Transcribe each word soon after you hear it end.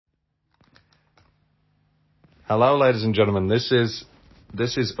Hello, ladies and gentlemen. This is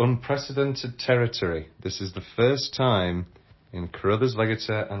unprecedented territory. This is the first time in Carruthers,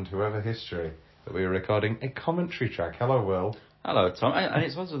 Legator and whoever history that we are recording a commentary track. Hello, Will. Hello, Tom. And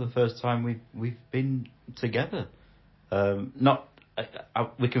it's also the first time we've been together.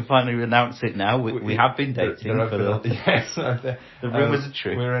 We can finally announce it now. We have been dating. Yes, the rumours are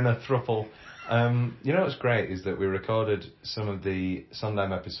true. We're in a throuple. You know what's great is that we recorded some of the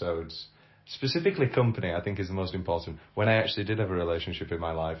Sondheim episodes. Specifically company, I think, is the most important, when I actually did have a relationship in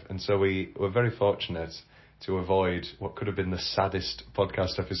my life. And so we were very fortunate to avoid what could have been the saddest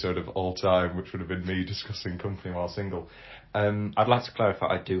podcast episode of all time, which would have been me discussing company while single. I'd like to clarify,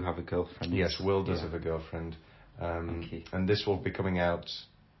 I do have a girlfriend. Yes, Will does have a girlfriend. And this will be coming out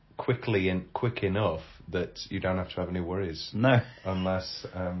quickly and quick enough that you don't have to have any worries. No. Unless...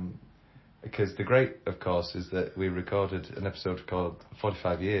 because the great, of course, is that we recorded an episode called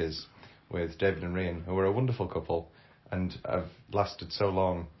 45 Years... with David and Rhian, who were a wonderful couple, and have lasted so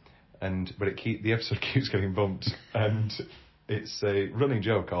long, but the episode keeps getting bumped, and it's a running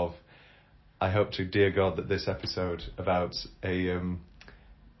joke of, I hope to dear God that this episode about a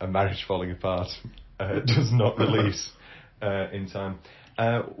marriage falling apart does not release in time.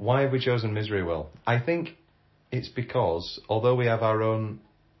 Why have we chosen Misery, Will? I think it's because, although we have our own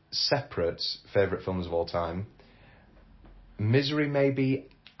separate favourite films of all time, Misery may be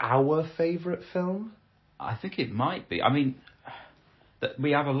our favourite film? I think it might be. I mean,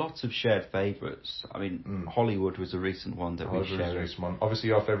 we have a lot of shared favourites. I mean, Hollywood was a recent one that we shared. Was a recent one. Obviously,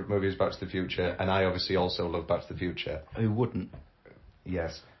 your favourite movie is Back to the Future, and I obviously also love Back to the Future. Who wouldn't?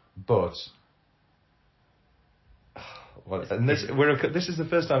 Yes, but... this is the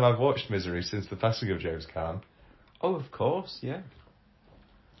first time I've watched Misery since the passing of James Caan. Oh, of course, yeah.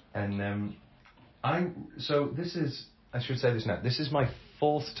 And I should say this now. This is my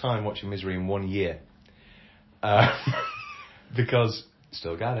fourth time watching Misery in 1 year. Because...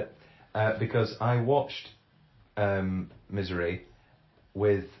 Still got it. Because I watched Misery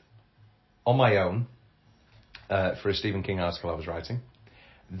on my own for a Stephen King article I was writing.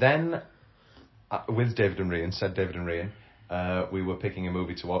 Then, with David and Rhian, we were picking a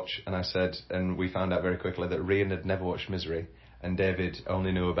movie to watch, and we found out very quickly that Rhian had never watched Misery, and David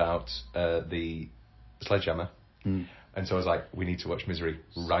only knew about the Sledgehammer. And so I was like, we need to watch Misery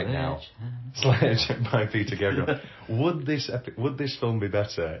right now. Sledgehammer by Peter Gabriel. Would this film be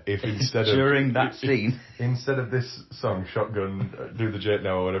better if instead of... During that scene. Instead of this song, Shotgun, Do the Jet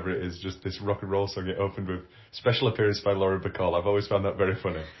Now, or whatever it is, just this rock and roll song, it opened with special appearance by Laura Bacall. I've always found that very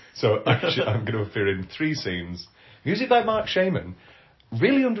funny. So actually, I'm going to appear in 3 scenes. Music by Mark Shaman.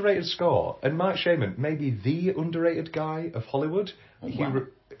 Really underrated score. And Mark Shaman, maybe the underrated guy of Hollywood. Oh, wow.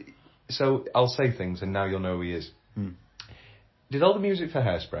 So I'll say things and now you'll know who he is. Did all the music for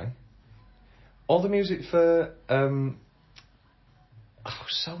Hairspray. All the music for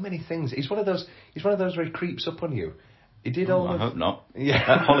so many things. He's one of those where he creeps up on you. He did all. I hope not.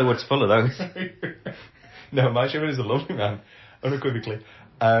 Yeah, Hollywood's full of those. No, Mark Shaman is a lovely man, unequivocally.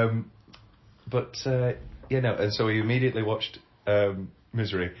 And so we immediately watched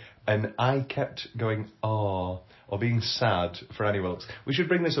Misery, and I kept going, or being sad for Annie Wilkes. We should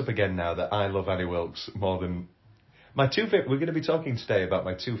bring this up again now that I love Annie Wilkes more than... We're going to be talking today about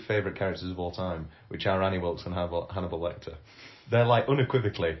my 2 favourite characters of all time, which are Annie Wilkes and Hannibal Lecter. They're like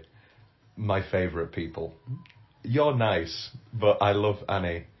unequivocally my favourite people. You're nice, but I love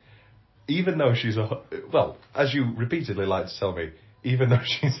Annie. Even though she's as you repeatedly like to tell me, even though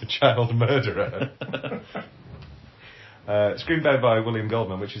she's a child murderer. Screenplay by William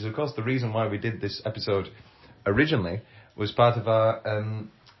Goldman, which is of course the reason why we did this episode originally, was part of our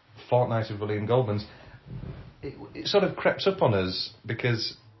fortnight of William Goldman's. It sort of crept up on us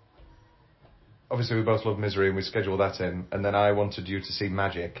because obviously we both love Misery and we scheduled that in, and then I wanted you to see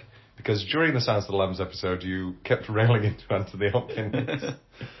Magic because during the Silence of the Lambs episode you kept railing into Anthony Hopkins.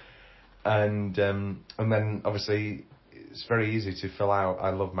 and then obviously it's very easy to fill out I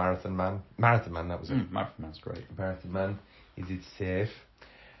love Marathon Man, that was it. Marathon Man's great. Marathon Man, is it safe?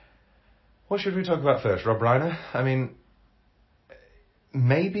 What should we talk about first? Rob Reiner? I mean,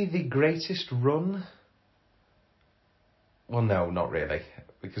 maybe the greatest run. Well, no, not really,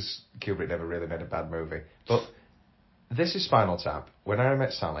 because Kubrick never really made a bad movie. But this is Spinal Tap, When Harry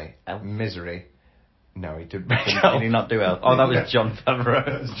Met Sally, Elf. Misery. No, he didn't. Did he not do Elf? Oh, that was Jon Favreau.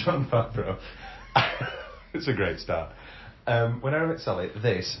 That was Jon Favreau. It's a great start. When Harry Met Sally,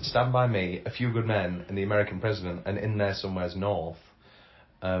 this, Stand By Me, A Few Good Men, and The American President, and In There Somewhere's North,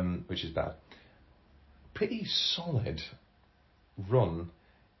 which is bad. Pretty solid run.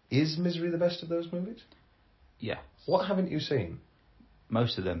 Is Misery the best of those movies? Yeah. What haven't you seen?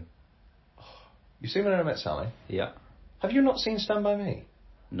 Most of them. You seen When I Met Sally? Yeah. Have you not seen Stand By Me?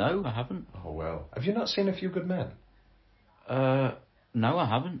 No, I haven't. Oh, well. Have you not seen A Few Good Men? No, I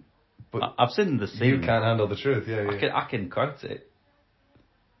haven't. But I've seen the scene. you can't handle the truth, yeah. I can quote it.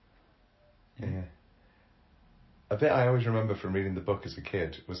 Yeah. A bit I always remember from reading the book as a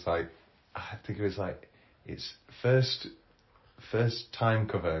kid was like, I think it was like, it's first time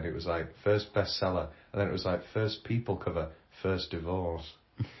cover, and it was like first bestseller, and then it was like first people cover, first divorce.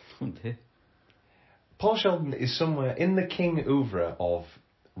 Oh dear. Paul Sheldon is somewhere in the king oeuvre of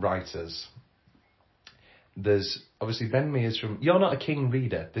writers. There's obviously Ben Mears from... You're not a King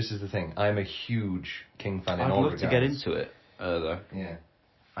reader. This is the thing. I'm a huge King fan in all regards. I'd love to get into it, though. Yeah.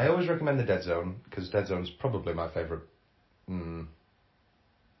 I always recommend The Dead Zone, because Dead Zone's probably my favourite. Dead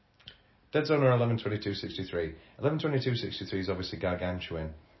Zone or 11/22/63. 11/22/63 is obviously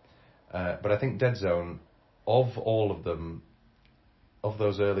gargantuan. But I think Dead Zone, of all of them, of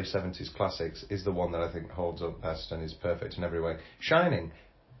those early 70s classics, is the one that I think holds up best and is perfect in every way. Shining,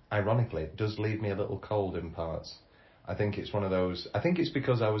 ironically, does leave me a little cold in parts. I think it's one of those... I think it's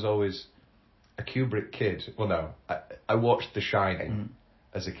because I was always a Kubrick kid. Well, no, I watched The Shining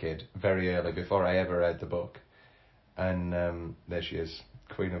as a kid, very early, before I ever read the book. And there she is,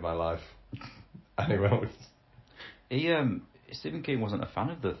 queen of my life. Annie Wilkes. Stephen King wasn't a fan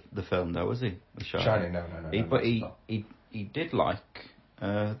of the film, though, was he? The Shining, no. But he did like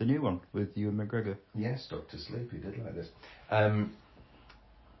the new one with Ewan McGregor. Yes, Dr. Sleep, he did like this.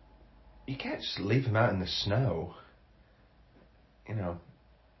 You can't just leave him out in the snow. You know.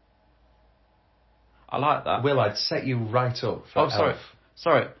 I like that. Will, I'd set you right up for Elf.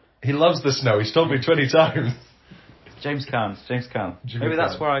 Sorry. He loves the snow. He's told me 20 times. James Caan. Maybe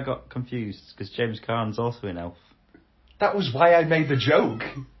that's where I got confused, because James Caan's also in Elf. That was why I made the joke.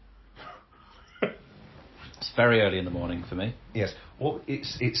 It's very early in the morning for me. Yes. Well,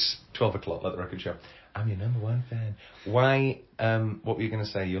 it's 12 o'clock, let the record show. I'm your number one fan. Why, what were you going to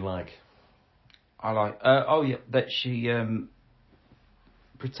say you like? I like... that she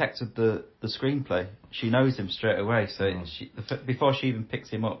protected the screenplay. She knows him straight away, so before she even picks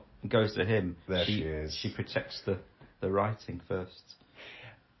him up and goes to him, she is. She protects the writing first.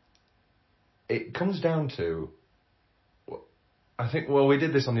 It comes down to... I think, well, we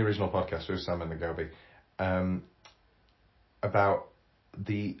did this on the original podcast with Sam and the Gobi, about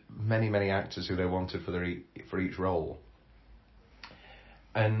the many, many actors who they wanted for each role.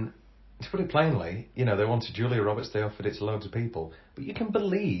 And to put it plainly, you know, they wanted Julia Roberts, they offered it to loads of people. But you can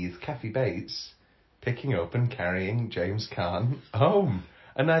believe Kathy Bates picking up and carrying James Caan home.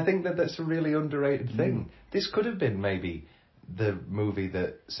 And I think that's a really underrated thing. This could have been maybe the movie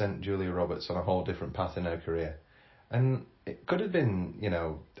that sent Julia Roberts on a whole different path in her career. And it could have been, you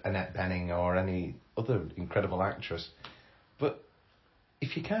know, Annette Bening or any other incredible actress. But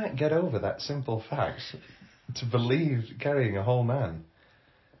if you can't get over that simple fact, to believe carrying a whole man...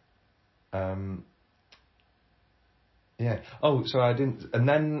 yeah. Oh, so I didn't... And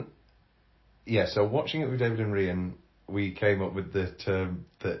then... Yeah, so watching it with David and Rian, we came up with the term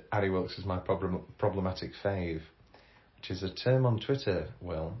that Annie Wilkes is my problematic fave, which is a term on Twitter,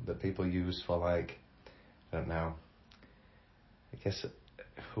 Will, that people use for, like... I don't know. I guess...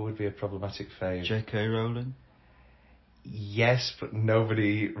 Who would be a problematic fave? J.K. Rowling? Yes, but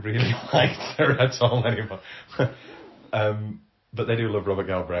nobody really likes her at all anymore. But they do love Robert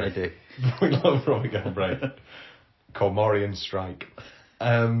Galbraith. They do. We love Robert Galbraith. Cormorian Strike.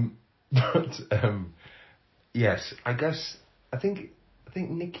 Yes, I guess... I think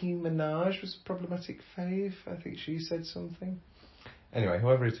Nicki Minaj was a problematic fave. I think she said something. Anyway,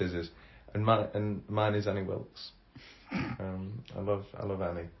 whoever it is. And mine is Annie Wilkes. I love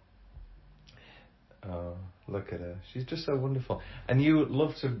Annie. Oh, look at her. She's just so wonderful. And you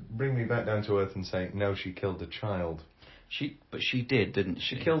love to bring me back down to earth and say, no, she killed a child. But she did, didn't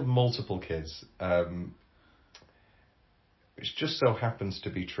she? She killed multiple kids. Which just so happens to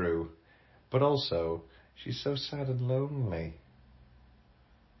be true. But also, she's so sad and lonely.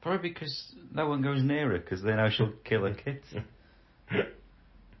 Probably because no one goes near her, because they know she'll kill her kids.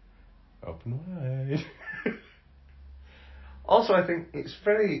 Open wide. Also, I think it's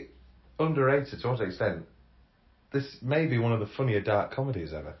very underrated to what extent. This may be one of the funnier dark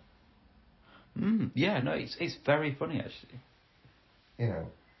comedies ever. Yeah, no, it's very funny, actually. You know,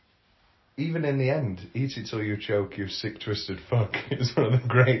 even in the end, eat it till you choke, you sick, twisted fuck, is one of the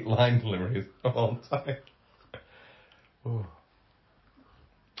great line deliveries of all time. Ooh.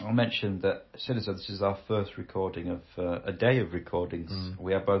 I'll mention that, as soon as this is our first recording of a day of recordings,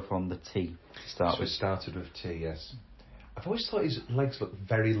 we are both on the T to start with. We started with T, yes. I've always thought his legs look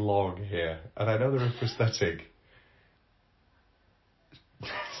very long here, and I know they're a prosthetic.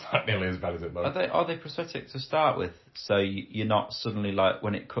 It's not nearly as bad as it looks. Are they prosthetic to start with? So you're not suddenly like,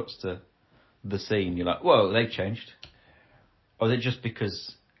 when it cuts to the scene, you're like, whoa, they've changed? Or is it just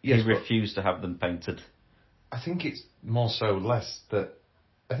because he refused to have them painted? I think it's more so less that...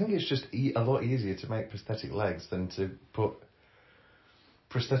 I think it's just a lot easier to make prosthetic legs than to put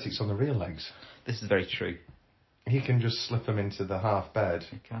prosthetics on the real legs. This is very true. He can just slip them into the half bed.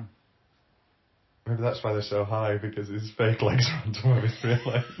 He can. Maybe that's why they're so high, because his fake legs are on top of his real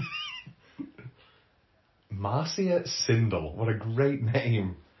legs. Marcia Sindel. What a great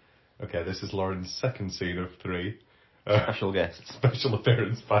name. Okay, this is Lauren's second scene of 3. Special guest. Special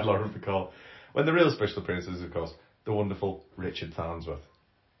appearance by Lauren Bacall. When the real special appearance is, of course, the wonderful Richard Farnsworth.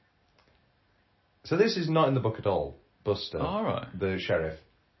 So this is not in the book at all. Buster, the sheriff.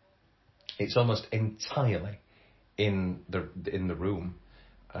 It's almost entirely in the room.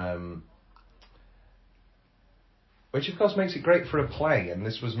 Which, of course, makes it great for a play, and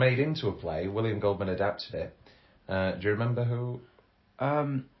this was made into a play. William Goldman adapted it. Do you remember who?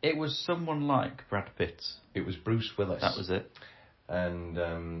 It was someone like Brad Pitt. It was Bruce Willis. That was it. And,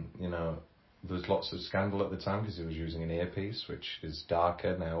 there was lots of scandal at the time because he was using an earpiece, which is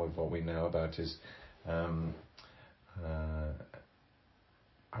darker now with what we know about his... I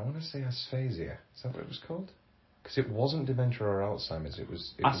want to say asphasia. Is that what it was called? Because it wasn't dementia or Alzheimer's. It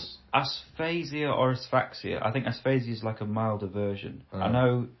was asphasia or asphyxia. I think asphasia is like a milder version. I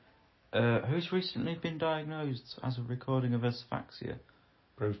know. Who's recently been diagnosed as a recording of asphyxia?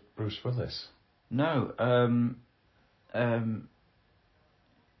 Bruce Willis. No.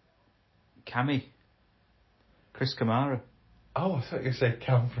 Cammy. Chris Kamara. Oh, I thought you were saying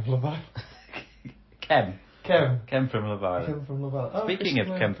Cam from Love Island. Kem from Love Island. Kem from Love Island. Speaking of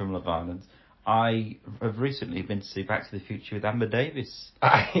Kem from Love Island, I have recently been to see Back to the Future with Amber Davis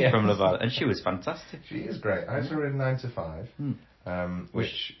from Love Island, and she was fantastic. She is great. I saw her in 9 to 5,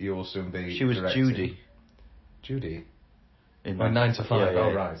 which you will soon be. She was directing. Judy. In 9 to 5.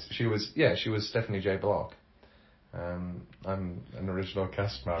 Yeah. Right. She was Stephanie J. Block. I'm an original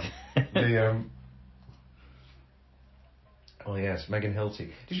cast man. Oh yes, Megan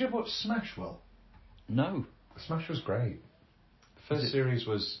Hilty. Did you ever watch Smashville? No. Smash was great. The first series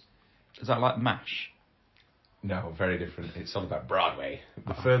was... Is that like MASH? No, very different. It's all about Broadway.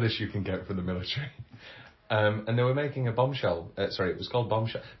 The furthest you can get from the military. And they were making a Bombshell... it was called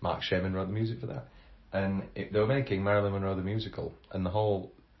Bombshell. Mark Shaman wrote the music for that. And they were making Marilyn Monroe the musical. And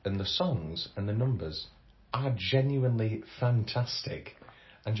the songs and the numbers are genuinely fantastic.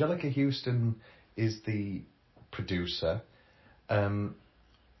 Angelica Houston is the producer.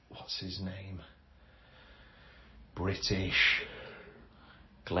 What's his name? British.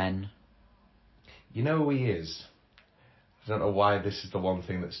 Glenn. You know who he is? I don't know why this is the one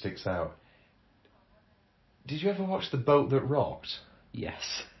thing that sticks out. Did you ever watch The Boat That Rocked?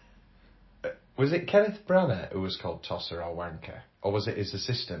 Yes. Was it Kenneth Branagh who was called Tosser or Wanker? Or was it his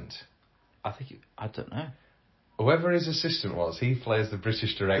assistant? I don't know. Whoever his assistant was, he plays the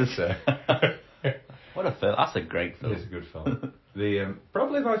British director. What a film. That's a great film. It's a good film.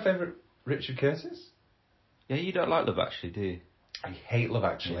 Probably my favourite Richard Curtis. Yeah, you don't like Love Actually, do you? I hate Love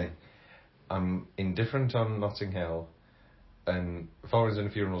Actually. Yeah. I'm indifferent on Notting Hill. And Foreigners and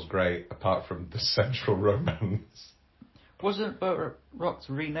Funeral's great, apart from the central romance. Wasn't Boat Rocked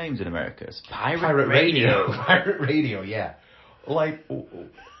renamed in America as Pirate Radio? Pirate Radio, yeah. Like,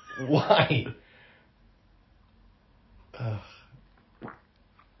 why?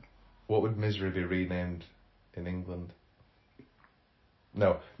 What would Misery be renamed in England?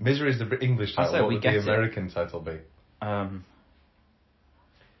 No, Misery is the English title. What would the American title be?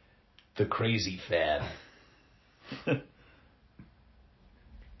 The Crazy Fair.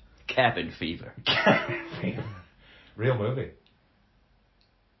 Cabin Fever. Cabin Fever. Real movie.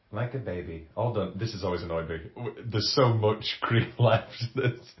 Like a Baby. All done. This has always annoyed me. There's so much cream left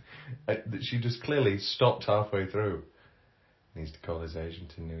that she just clearly stopped halfway through. Needs to call his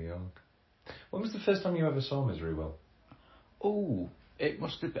agent in New York. When was the first time you ever saw Misery, Will? Oh, I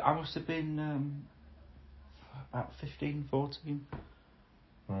must have been about 15, 14.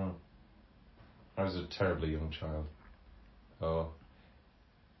 I was a terribly young child. Oh.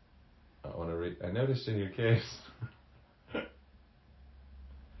 I want to read... I noticed in your case...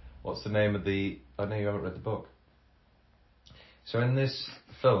 What's the name of the... I know you haven't read the book. So in this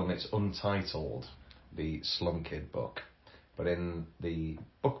film, it's untitled, the Slum Kid book. But in the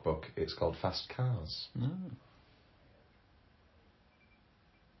book, it's called Fast Cars. Mm.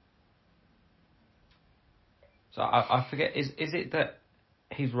 So I forget, is it that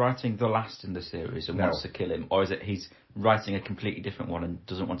he's writing the last in the series and wants to kill him, or is it he's writing a completely different one and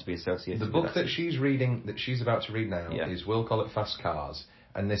doesn't want to be associated with the book that she's reading, that she's about to read now, is We'll Call It Fast Cars,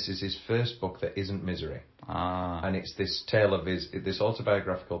 and this is his first book that isn't misery. Ah. And it's this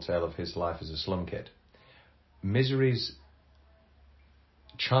autobiographical tale of his life as a slum kid. Misery's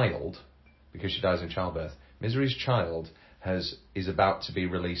child, because she dies in childbirth, Misery's child is about to be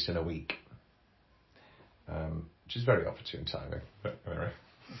released in a week. Which is very opportune timing, but anyway.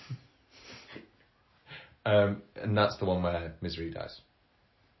 And that's the one where Misery dies.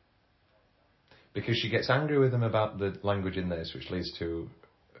 Because she gets angry with him about the language in this, which leads to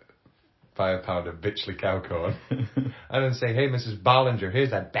buy a pound of Bitchley cow corn. And then say, hey, Mrs. Ballinger,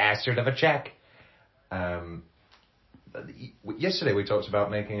 here's that bastard of a check. Yesterday we talked about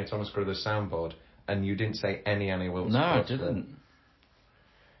making a Thomas Crothers soundboard, and you didn't say any Annie Wilkes. No, I didn't.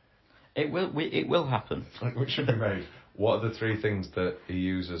 It will happen. Which should be made. What are the 3 things that he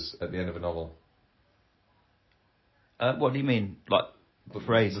uses at the end of a novel? What do you mean? Like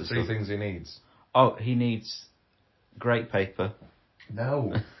phrases? The 3 things he needs. Oh, he needs great paper.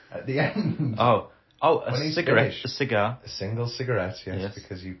 No, at the end. A cigarette. Finished. A cigar. A single cigarette, yes.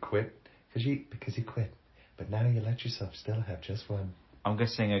 Because you quit. Because you quit. But now you let yourself still have just one. I'm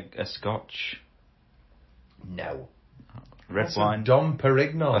guessing a scotch. No. Red wine. Dom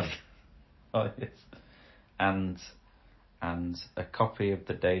Perignon. Oh, yes. And a copy of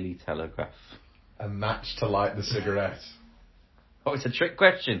the Daily Telegraph. A match to light the cigarette. Oh, it's a trick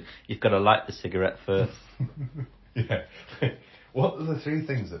question. You've got to light the cigarette first. Yeah. What are the 3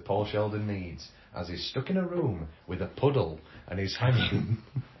 things that Paul Sheldon needs as he's stuck in a room with a puddle and he's hanging?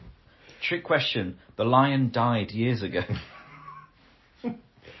 Trick question. The lion died years ago.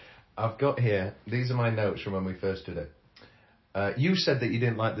 I've got here, these are my notes from when we first did it. You said that you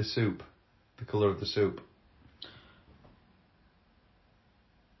didn't like the soup, the colour of the soup.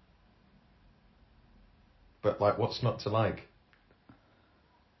 But, like, what's not to like?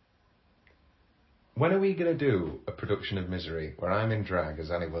 When are we going to do a production of Misery where I'm in drag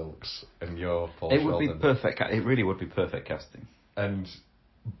as Annie Wilkes and you're Paul Sheldon? It would be perfect. It really would be perfect casting.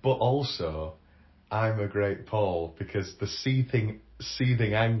 But also, I'm a great Paul because the seething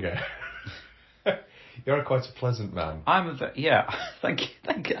anger. You're quite a pleasant man. Yeah. Thank you.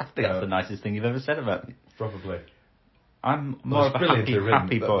 I think that's the nicest thing you've ever said about me. Probably. I'm more of a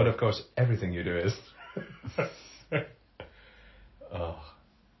happy boy. But of course, everything you do is. Oh.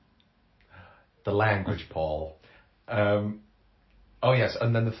 The language, Paul. Oh yes,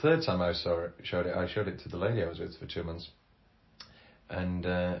 and then the third time I showed it to the lady I was with for 2 months. And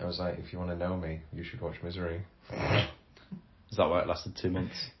I was like, if you want to know me, you should watch Misery. Is that why it lasted 2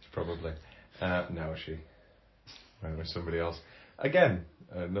 months? Probably. No, she went with somebody else. Again,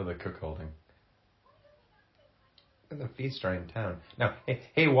 another cuckolding. The feed store in town. Now,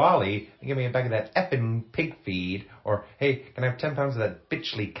 hey Wally, give me a bag of that effing pig feed. Or, hey, can I have 10 pounds of that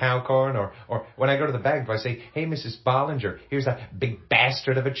bitchley cow corn? Or when I go to the bank, do I say, hey Mrs. Ballinger, here's that big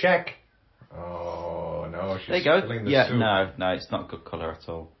bastard of a check? Oh, no, she's spilling the soup. No, it's not good colour at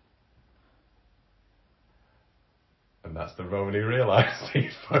all. And that's the moment he realised he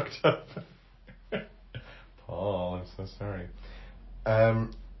fucked up. Paul, I'm so sorry.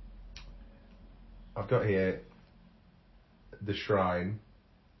 I've got here the shrine.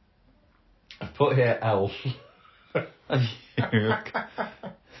 I've put here elf.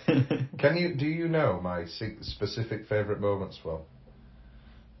 Do you know my specific favourite moments, Will?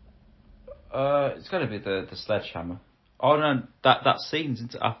 It's got to be the sledgehammer. Oh no, that scene's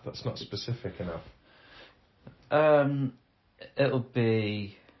into. That's not specific enough. It'll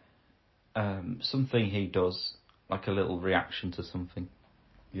be something he does, like a little reaction to something.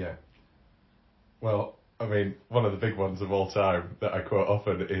 Yeah. Well, I mean, one of the big ones of all time that I quote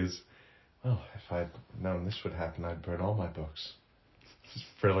often is, well, if I'd known this would happen, I'd burn all my books. It's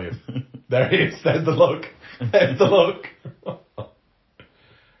brilliant. There he is. There's the look. There's the look. Oh.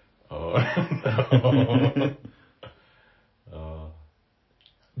 Oh.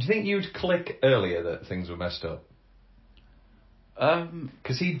 Do you think you'd click earlier that things were messed up?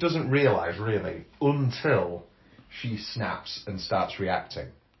 Because he doesn't realise, really, until she snaps and starts reacting.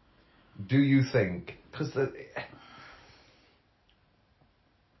 Do you think... Because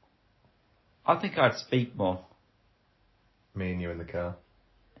I think I'd speak more. Me and you in the car?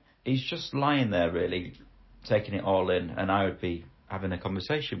 He's just lying there, really, taking it all in, and I would be having a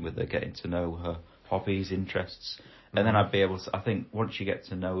conversation with her, getting to know her hobbies, interests, and then I'd be able to... I think once you get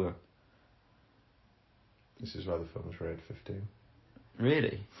to know her... This is why the film was rated 15.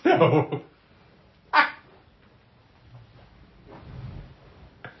 Really? No!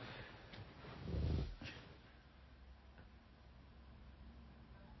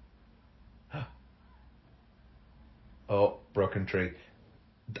 Oh, broken tree.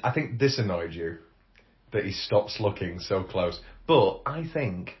 I think this annoyed you. that he stops looking so close. But I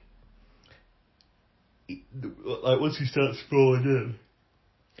think, like, once he starts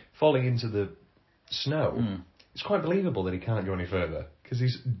falling into the snow, it's quite believable that he can't go any further because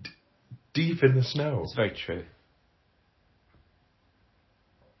he's deep in the snow. It's very true.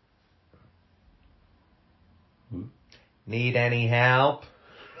 Need any help?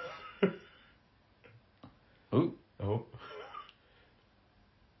 Oh.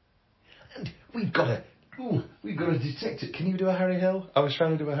 And we've got a detective. Can you do a Harry Hill? I was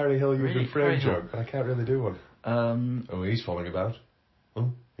trying to do a Harry Hill, you've been framed joke, but I can't really do one. Oh, he's falling about.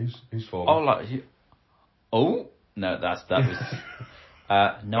 Oh, he's falling. Oh, like you. Oh no, that was.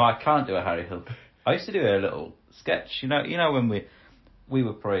 No, I can't do a Harry Hill. I used to do a little sketch. You know when we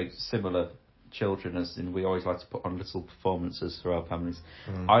were probably similar children, as in we always like to put on little performances for our families.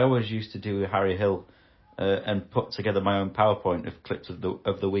 I always used to do a Harry Hill. And put together my own PowerPoint of clips of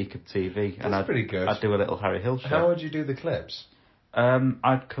the week of TV. That's pretty good. I'd do a little Harry Hill show. How would you do the clips?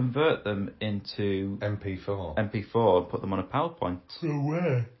 I'd convert them into MP4 and put them on a PowerPoint. So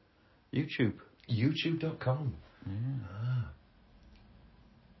where? YouTube. YouTube.com. Yeah.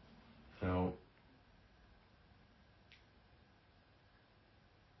 So.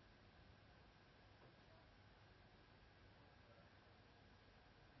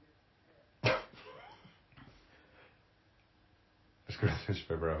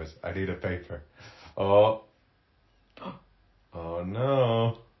 I need a paper. Oh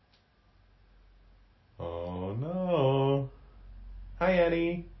no. Oh no. Hi,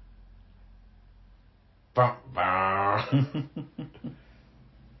 Annie.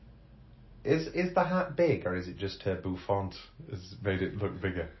 Is the hat big, or is it just her bouffant has made it look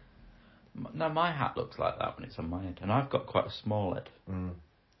bigger? No, my hat looks like that when it's on my head, and I've got quite a small head.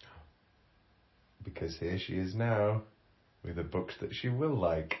 Because here she is now, with the books that she will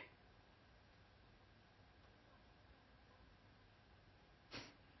like.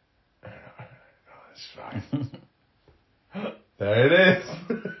 Oh, it's fine. There it is.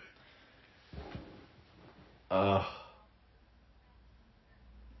 Oh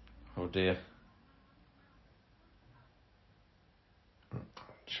dear. I'm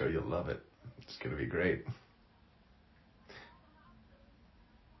sure you'll love it. It's going to be great.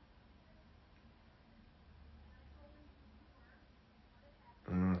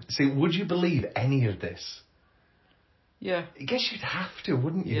 See, would you believe any of this? Yeah. I guess you'd have to,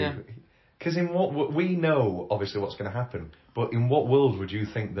 wouldn't you? Yeah. Because in what we know, obviously, what's going to happen. But in what world would you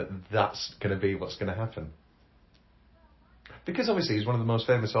think that that's going to be what's going to happen? Because obviously he's one of the most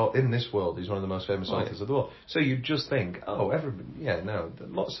famous in this world. He's one of the most famous authors of the world. So you just think, there's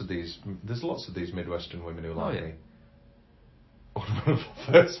lots of these Midwestern women who like me. On the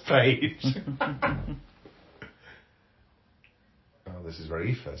first page. Oh, this is where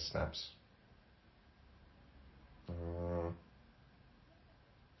he first snaps.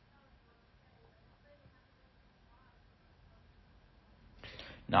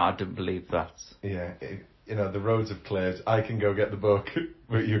 No, I don't believe that. Yeah, the roads have cleared. I can go get the book,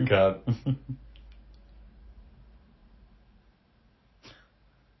 but you can't.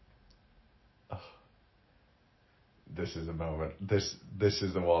 This is a moment. This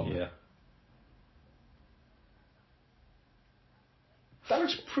is the one. Yeah. That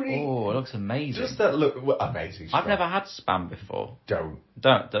looks pretty. Oh, it looks amazing. Just that look amazing. I've never had Spam before. Don't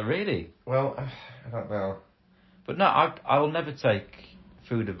Really? Well, I don't know. But no, I will never take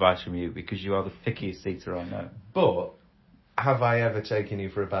food advice from you because you are the pickiest eater I know. But have I ever taken you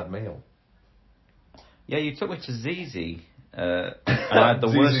for a bad meal? Yeah, you took me to Zizi. And I had the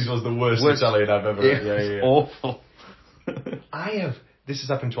Zizi's was the worst Italian I've ever had. Yeah. Awful. This has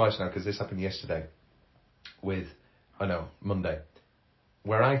happened twice now, because this happened yesterday Monday,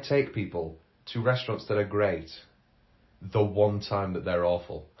 where I take people to restaurants that are great the one time that they're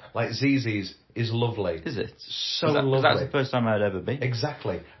awful. Like Zizi's is lovely. Is it? So lovely. That's the first time I'd ever been.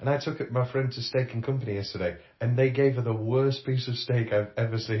 Exactly. And I took my friend to Steak and Company yesterday, and they gave her the worst piece of steak I've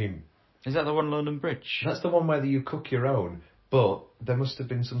ever seen. Is that the one on London Bridge? That's the one where you cook your own, but there must have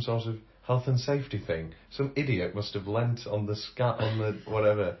been some sort of health and safety thing. Some idiot must have leant on the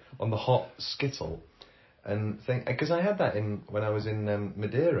on the hot skittle, and think, because I had that when I was in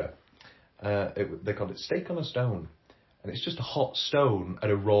Madeira. They called it steak on a stone, and it's just a hot stone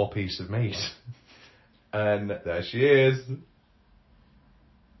and a raw piece of meat. And there she is.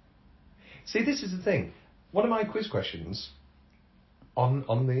 See, this is the thing. One of my quiz questions on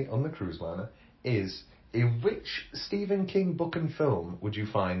the cruise liner is: in which Stephen King book and film would you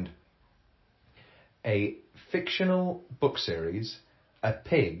find a fictional book series, a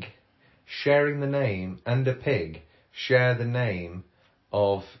pig sharing the name, and a pig share the name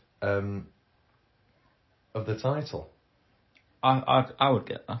of of the title. I would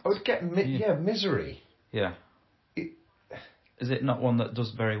get that. I would get Misery. Yeah. Is it not one that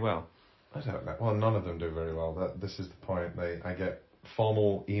does very well? I don't know. Well, none of them do very well. This is the point. I get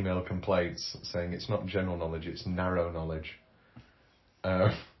formal email complaints saying it's not general knowledge, it's narrow knowledge.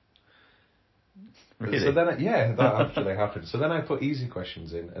 Really? So then, that actually happened. So then I put easy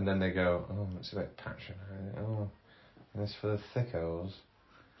questions in, and then they go, "Oh, it's a bit passion. Oh, it's for the thickos."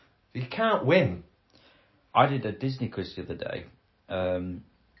 You can't win. I did a Disney quiz the other day, and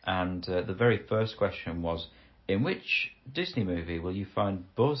the very first question was, in which Disney movie will you find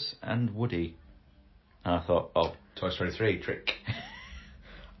Buzz and Woody? And I thought, Toy Story 3, trick.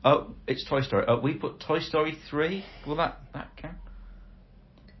 Oh, it's Toy Story. We put Toy Story 3. Will that count?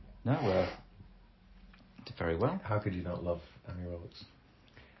 No, did very well. How could you not love Annie Roberts?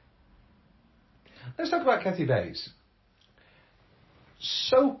 Let's talk about Kathy Bates.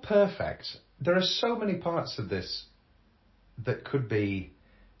 So perfect. There are so many parts of this that could be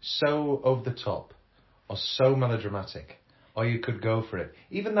so over the top or so melodramatic, or you could go for it.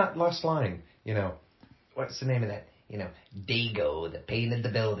 Even that last line, what's the name of that? Dago that painted the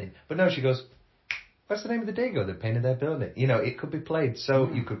building. But no, she goes, what's the name of the Dago that painted their building? It could be played.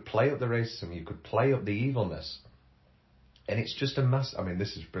 So you could play up the racism, you could play up the evilness. And it's just a mass. I mean,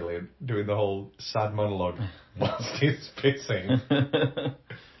 this is brilliant. Doing the whole sad monologue whilst he's pissing.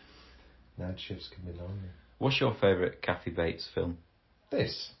 Night shifts can be lonely. What's your favourite Kathy Bates film?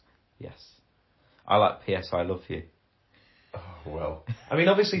 This. Yes. I like P.S. I Love You. Oh, well. I mean,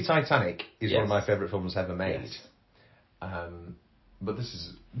 obviously Titanic is Yes. one of my favourite films ever made. Yes. But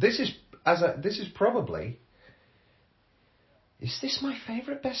this is probably... Is this my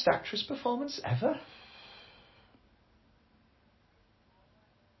favourite Best Actress performance ever?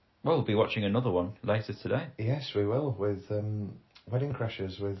 Well, we'll be watching another one later today. Yes, we will, with Wedding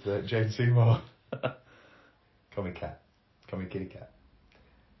Crashers with Jane Seymour. Call me Cat. Call me Kitty Cat.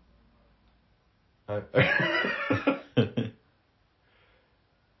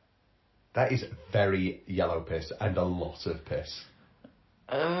 That is very yellow piss and a lot of piss.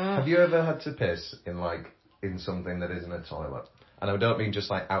 Have you ever had to piss in something that isn't a toilet? And I don't mean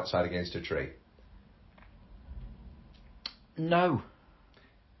just outside against a tree. No.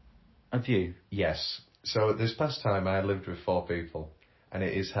 Have you? Yes. So this past time I lived with 4 people, and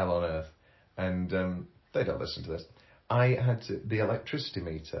it is hell on earth. And they don't listen to this. I had the electricity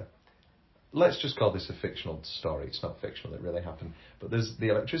meter. Let's just call this a fictional story. It's not fictional, it really happened. But the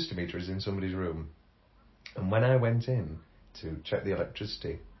electricity meter is in somebody's room. And when I went in to check the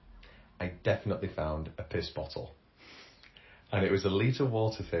electricity, I definitely found a piss bottle. And it was a litre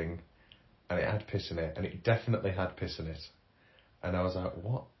water thing, and it had piss in it, and it definitely had piss in it. And I was like,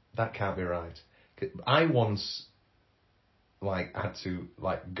 what? That can't be right. I once, had to,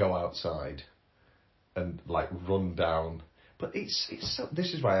 go outside and, run down. But it's so...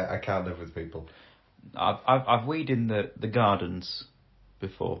 This is why I can't live with people. I've weed in the gardens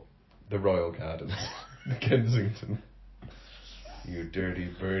before. The Royal Gardens. Kensington. You dirty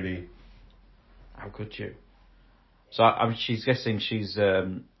birdie. How could you? So, she's guessing she's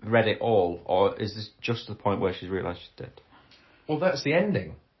read it all, or is this just the point where she's realised she's dead? Well, that's the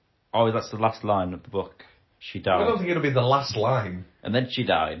ending. Oh, that's the last line of the book. She died. I don't think it'll be the last line. And then she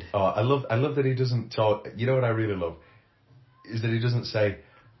died. Oh, I love that he doesn't talk... You know what I really love? Is that he doesn't say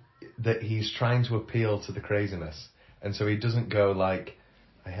that he's trying to appeal to the craziness. And so he doesn't go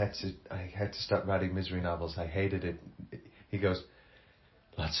I had to stop writing misery novels. I hated it. He goes,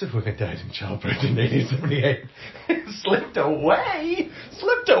 lots of women died in childbirth in 1878. Slipped away!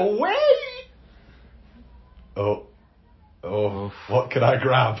 Oh, what can I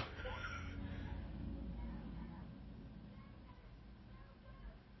grab?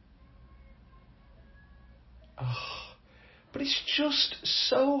 Oh, but it's just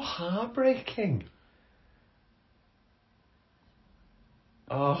so heartbreaking.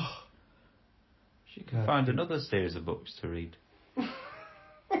 Oh. She can find another series of books to read.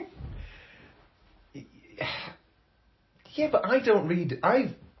 Yeah, but I don't read...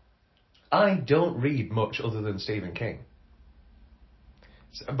 I don't read much other than Stephen King.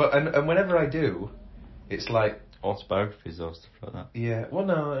 But and whenever I do, it's autobiographies or stuff like that. Yeah, well,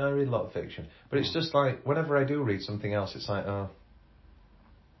 no, I read a lot of fiction. But it's just whenever I do read something else, it's oh,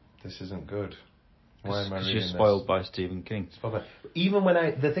 this isn't good. Why am I reading this? You're spoiled by Stephen King. Even when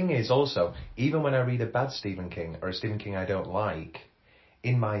the thing is also, even when I read a bad Stephen King, or a Stephen King I don't like,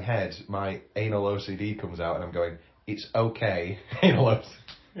 in my head, my anal OCD comes out and I'm going, it's okay. Anal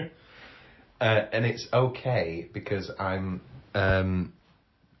OCD. And it's okay because I'm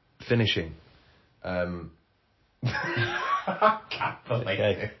finishing. Can't believe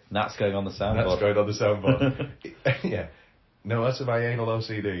Okay, it. that's going on the soundboard. That's going on the soundboard. Yeah. No, that's my anal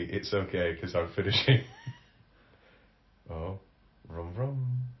OCD. It's okay, because I'm finishing. Oh, rum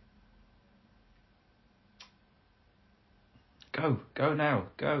rum. Go now,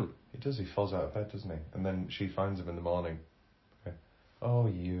 go. He does, he falls out of bed, doesn't he? And then she finds him in the morning. Okay. Oh,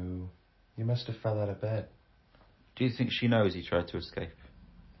 you must have fell out of bed. Do you think she knows he tried to escape?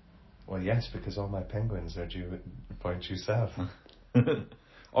 Well, yes, because all my penguins are point due south.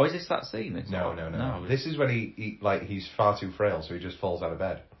 Oh, is this that scene? It's No. This is when he's far too frail, so he just falls out of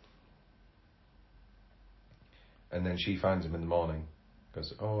bed. And then she finds him in the morning.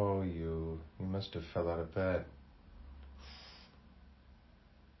 Goes, oh, you must have fell out of bed.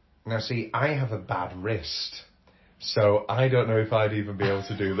 Now, see, I have a bad wrist, so I don't know if I'd even be able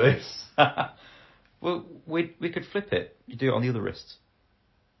to do this. Well, we could flip it. You do it on the other wrist.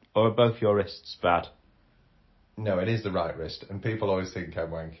 Or are both your wrists bad? No, it is the right wrist, and people always think I'm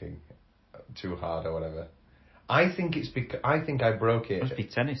wanking too hard or whatever. I think it's because I think I broke it. It must be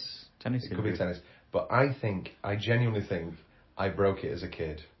tennis. Tennis. It could be tennis, but I genuinely think I broke it as a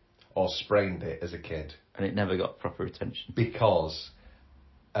kid, or sprained it as a kid, And it never got proper attention. because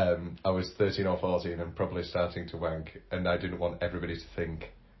I was 13 or 14 and probably starting to wank, and I didn't want everybody to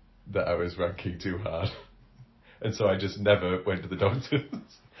think that I was wanking too hard, and so I just never went to the doctors.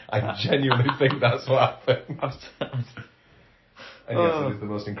 I genuinely think that's what happened. And yes, it is the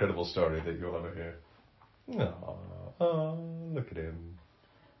most incredible story that you'll ever hear. Oh, look at him.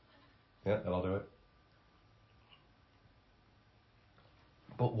 Yeah, that'll do it.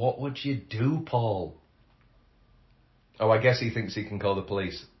 But what would you do, Paul? Oh, I guess he thinks he can call the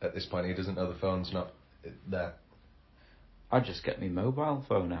police at this point. He doesn't know the phone's not there. I'd just get my mobile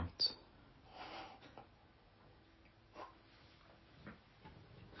phone out.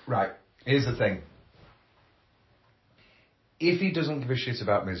 Right, here's the thing. If he doesn't give a shit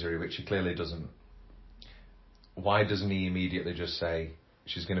about Misery, which he clearly doesn't, why doesn't he immediately just say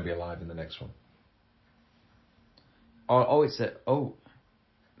she's going to be alive in the next one?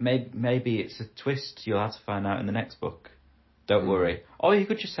 Maybe it's a twist you'll have to find out in the next book. Don't worry. Or you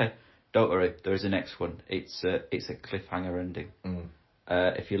could just say, don't worry, there is a next one. It's a cliffhanger ending.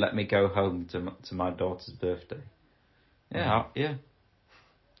 If you let me go home to my daughter's birthday. Yeah, yeah.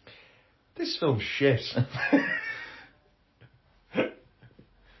 This film's shit.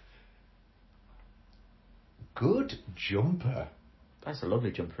 Good jumper. That's a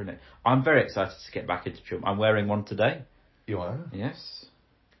lovely jumper, isn't it? I'm very excited to get back into jump. I'm wearing one today. You are? Yes.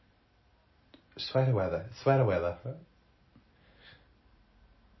 Sweater weather.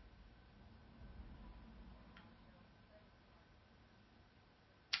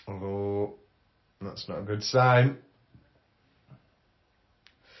 Oh, that's not a good sign.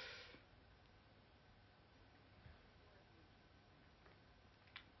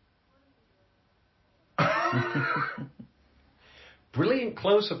 Brilliant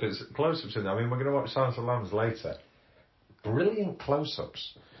close-ups in there. I mean, we're going to watch Silence of the Lambs later. Brilliant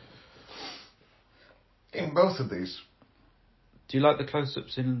close-ups in both of these. Do you like the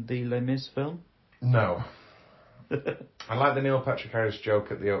close-ups in the Les Mis film? No. I like the Neil Patrick Harris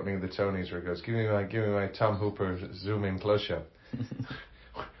joke at the opening of the Tonys where he goes, give me my Tom Hooper zoom-in close-up.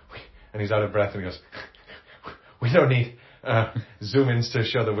 And he's out of breath and he goes, we don't need zoom-ins to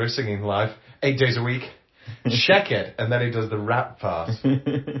show that we're singing live 8 days a week. Check it. And then he does the rap part.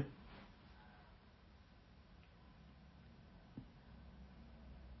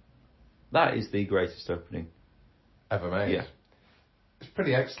 That is the greatest opening ever made. Yeah. It's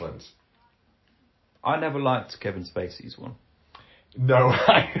pretty excellent. I never liked Kevin Spacey's one. No,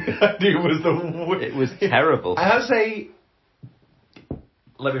 I knew it was the worst. It was terrible.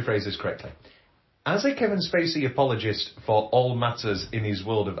 Let me phrase this correctly. As a Kevin Spacey apologist for all matters in his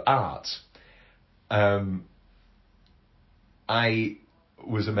world of art, I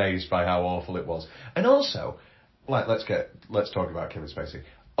was amazed by how awful it was. And also, let's talk about Kevin Spacey.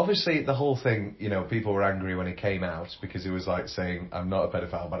 Obviously, the whole thing, people were angry when he came out because he was like saying, I'm not a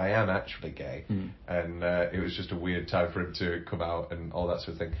pedophile, but I am actually gay. And it was just a weird time for him to come out and all that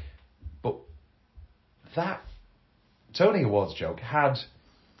sort of thing. But that Tony Awards joke had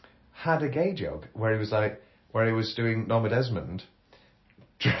a gay joke where he was doing Norma Desmond,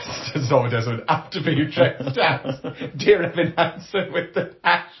 dressed as Norma Desmond after being dressed as Dear Evan Hansen with the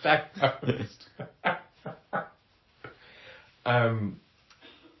hashtag post.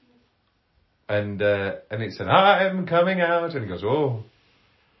 And it said, I'm coming out, and he goes, oh.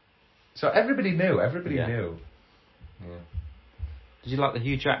 So everybody knew. Yeah. Yeah. Did you like the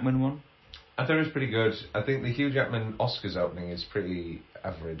Hugh Jackman one? I thought it was pretty good. I think the Hugh Jackman Oscars opening is pretty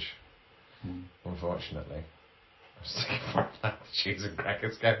average, unfortunately. Sticking for cheese and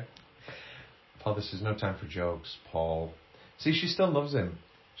crackers again. Paul, this is no time for jokes, Paul. See, she still loves him.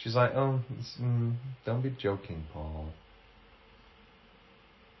 She's like, oh, don't be joking, Paul.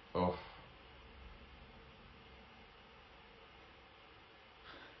 Oh.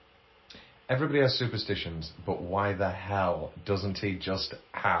 Everybody has superstitions, but why the hell doesn't he just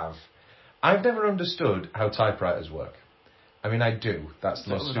have... I've never understood how typewriters work. I mean, I do. That's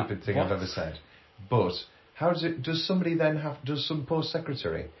the most stupid thing I've ever said. But how does it... Does somebody then have... Does some poor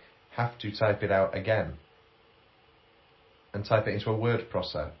secretary have to type it out again? And type it into a word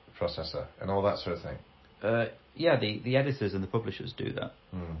processor and all that sort of thing? Yeah, the editors and the publishers do that.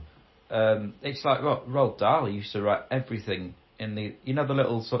 Hmm. It's like Roald Dahl used to write everything in the... You know the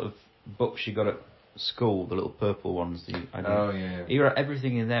little sort of books you got at school, the little purple ones? Yeah. He wrote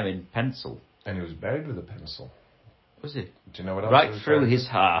everything in them in pencil. And he was buried with a pencil. Was he? Do you know what else? Right through his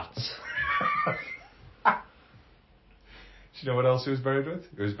heart. Do you know what else he was buried with?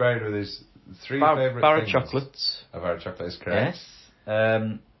 He was buried with his three favourite bar things. of chocolates. A bar of chocolate is correct.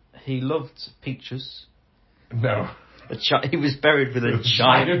 Yes. He loved peaches. No. He was buried with a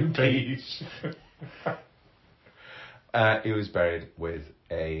giant peach. He was buried with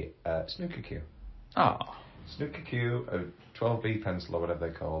a snooker cue. Oh. Snooker cue, a 12B pencil or whatever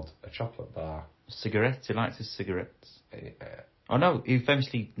they're called, a chocolate bar. Cigarettes. He liked his cigarettes. Oh no, he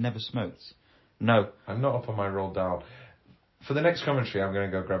famously never smoked. No. I'm not up on my Roald Dahl. For the next commentary, I'm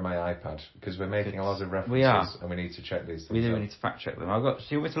going to go grab my iPad because we're making a lot of references. We are. And we need to check these things. We do. We need to fact check them. So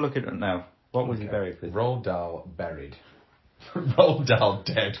you want to look at it now. What was he buried with? Roald Dahl buried. Roald Dahl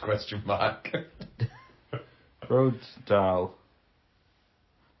dead? Question mark. Roald Dahl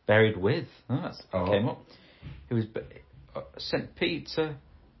buried with. Oh, that's came up. He was St. Peter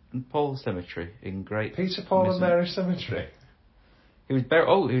and Paul Cemetery in Great. Peter, Paul, and Mary Cemetery. He was buried.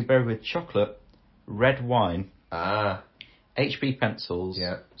 Oh, he was buried with chocolate, red wine. HB pencils,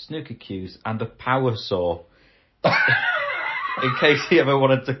 snooker cues, and a power saw. In case he ever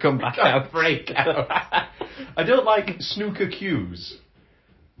wanted to come back out. Break out. I don't like snooker cues.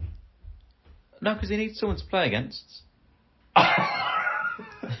 No, because he needs someone to play against.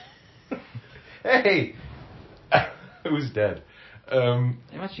 Hey! Who's dead?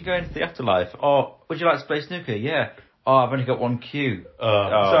 Imagine going to the afterlife. Oh, would you like to play snooker? Yeah. Oh, I've only got one cue. It's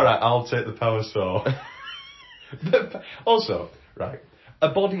alright, I'll take the power saw. Also, right, a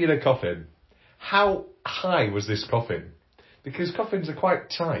body in a coffin. How high was this coffin? Because coffins are quite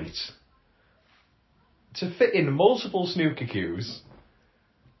tight. To fit in multiple snooker cues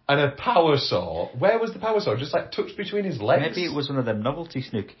and a power saw, where was the power saw? Just like tucked between his legs? Maybe it was one of them novelty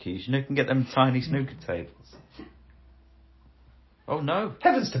snooker cues. You know, you can get them tiny snooker tables. Oh no.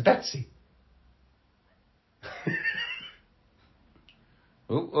 Heavens to Betsy!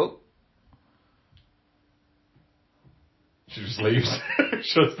 Oh. She just leaves,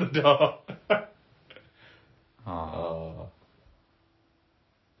 shuts the door. Oh.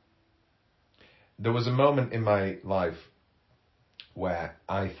 There was a moment in my life where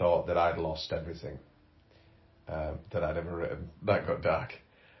I thought that I'd lost everything that I'd ever written. That got dark.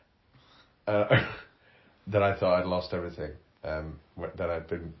 That I thought I'd lost everything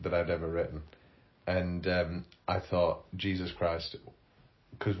that I'd ever written, and I thought, Jesus Christ,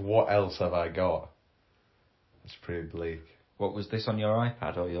 because what else have I got? It's pretty bleak. What was this on your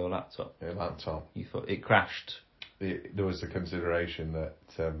iPad or your laptop? Your laptop. You thought it crashed? There was the consideration that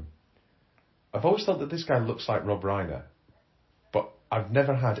I've always thought that this guy looks like Rob Reiner, but I've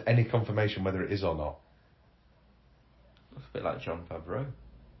never had any confirmation whether it is or not. Looks a bit like Jon Favreau.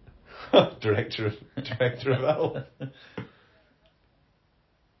 director of Elf.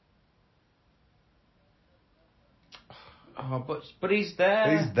 Oh, but he's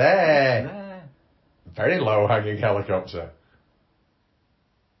there. He's there. Very low hanging helicopter.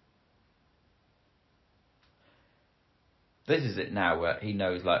 This is it now where he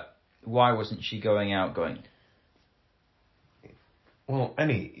knows, like, why wasn't she going out going? Well,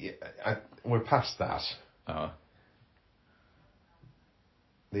 we're past that. Oh.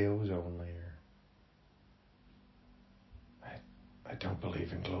 The ozone layer. I don't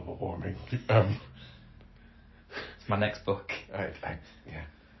believe in global warming. It's my next book. Yeah.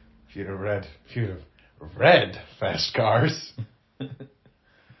 If you'd have read Fast Cars.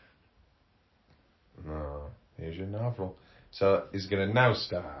 No, here's your novel. So he's going to now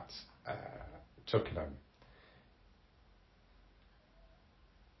start Twickenham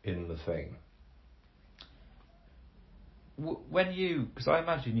in the thing. When because I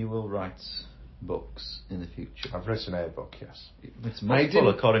imagine you will write books in the future. I've written a book, yes. It's multiple,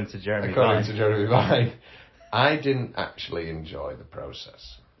 according to Jeremy Vine. I didn't actually enjoy the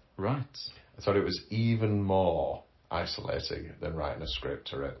process. Right. I thought it was even more isolating than writing a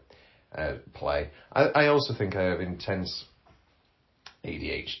script or a play. I also think I have intense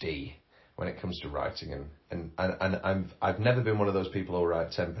ADHD when it comes to writing, and I've never been one of those people who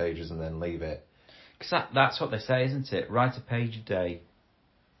write 10 pages and then leave it. Because that's what they say, isn't it? Write a page a day.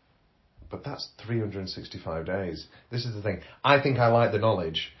 But that's 365 days. This is the thing. I think I like the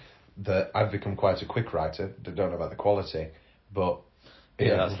knowledge that I've become quite a quick writer. I don't know about the quality, but...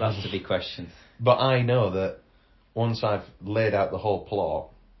 Yeah, that's to be questioned. But I know that once I've laid out the whole plot,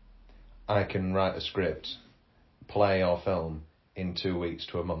 I can write a script, play or film, in 2 weeks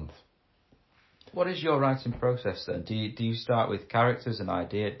to a month. What is your writing process then? Do you start with characters and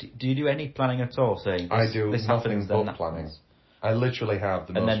idea? Do you do any planning at all? Saying this, I do this nothing happens, but then that planning. happens. I literally have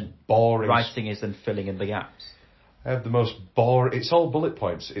the And most then boring... writing is then filling in the gaps. I have the most boring... It's all bullet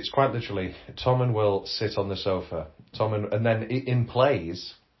points. It's quite literally, Tom and Will sit on the sofa. And then in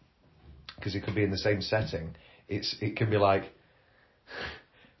plays, because it could be in the same setting, it can be like,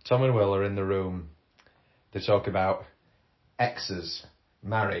 Tom and Will are in the room, they talk about exes,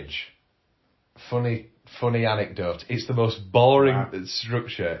 marriage, funny anecdote. It's the most boring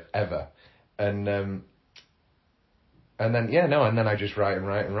structure ever. And then I just write and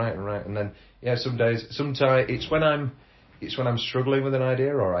write, and then sometimes it's when I'm struggling with an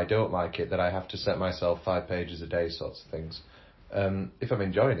idea or I don't like it that I have to set myself 5 pages a day sorts of things. If I'm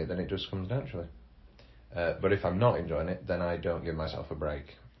enjoying it, then it just comes naturally. But if I'm not enjoying it, then I don't give myself a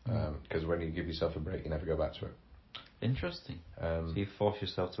break, because when you give yourself a break, you never go back to it. Interesting. So you force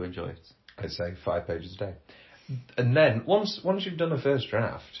yourself to enjoy it. I'd say 5 pages a day, and then once you've done a first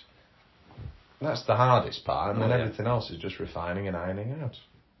draft, that's the hardest part, and then everything else is just refining and ironing out.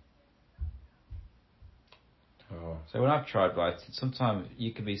 Oh. So when I've tried writing, sometimes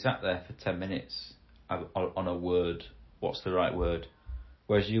you can be sat there for 10 minutes on a word. What's the right word?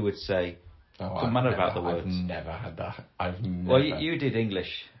 Whereas you would say, doesn't matter about the words. I've never had that. Well, you did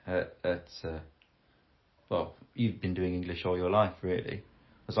English well, you've been doing English all your life, really.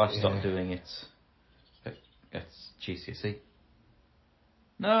 Because I stopped doing it at GCSE.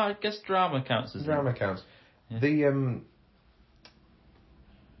 No, I guess drama counts as... Drama counts. Yeah. The,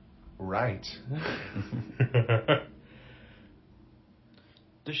 right.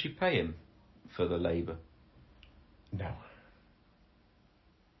 Does she pay him for the labour? No.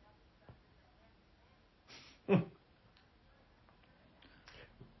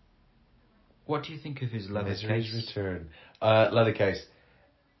 What do you think of his leather Misery's case? Return. Leather case.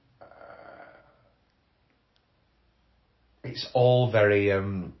 It's all very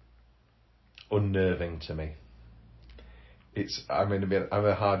unnerving to me. I'm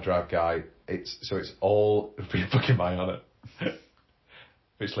a hard drive guy. It's all be a book in my honour,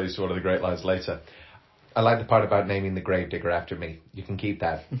 which leads to one of the great lines later. I like the part about naming the gravedigger after me. You can keep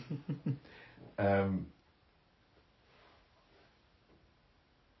that.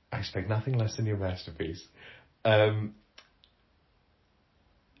 I expect nothing less than your masterpiece. I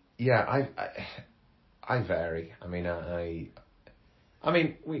vary. We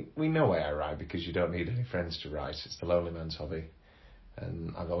know why I write, because you don't need any friends to write. It's the lonely man's hobby.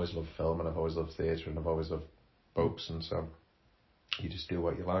 And I've always loved film, and I've always loved theatre, and I've always loved books, and so you just do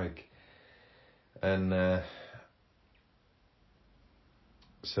what you like. And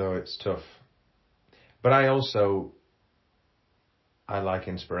so it's tough. But I like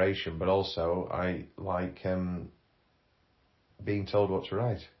inspiration, but also I like being told what to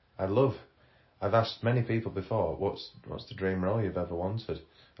write. I've asked many people before, what's the dream role you've ever wanted?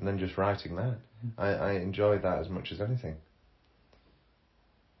 And then just writing that. I enjoy that as much as anything.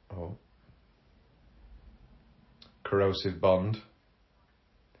 Oh. Corrosive Bond.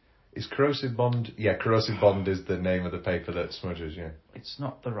 Is Corrosive Bond... Yeah, Corrosive Bond is the name of the paper that smudges, yeah. It's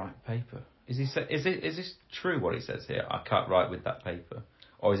not the right paper. Is this true what he says here? I can't write with that paper.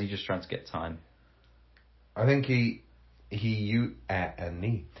 Or is he just trying to get time? I think he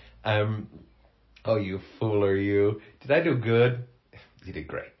oh, you fool are you. Did I do good? You did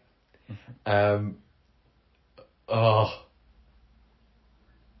great.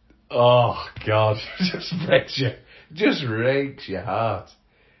 Oh God, just rakes your heart.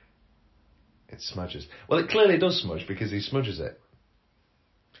 It smudges. Well, it clearly does smudge because he smudges it.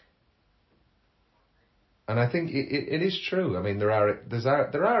 And I think it is true. I mean, there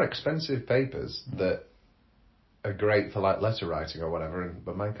are expensive papers that are great for like letter writing or whatever,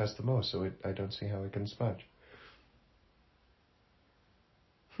 but mine costs the most, so I don't see how it can smudge.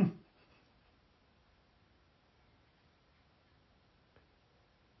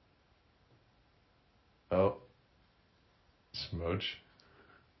 Oh, smudge.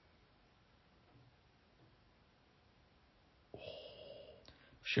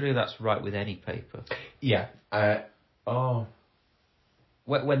 Surely that's right with any paper. Yeah, Oh.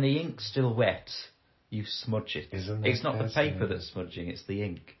 When the ink's still wet, you smudge it. Isn't that It's not the paper fascinating? that's smudging, it's the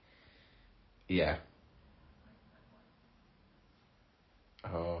ink. Yeah.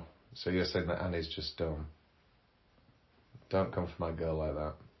 Oh, so you're saying that Annie's just dumb. Don't come for my girl like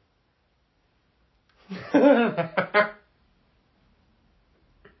that.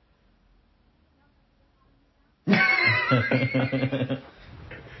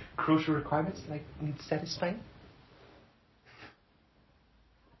 Crucial requirements like need satisfying.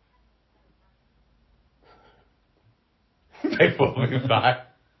 People move by.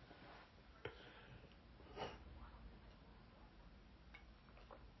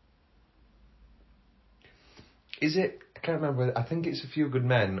 Is it? I can't remember. I think it's A Few Good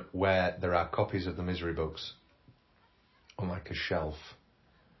Men where there are copies of the Misery books on like a shelf.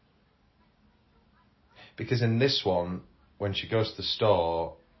 Because in this one, when she goes to the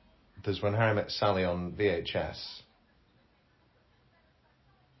store, there's When Harry Met Sally on VHS.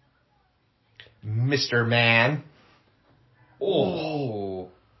 Mr. Man. Oh.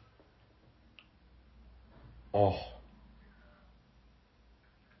 Oh.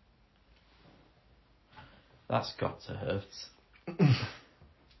 That's got to hurt.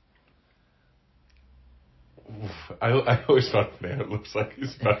 I always find it funny how it looks like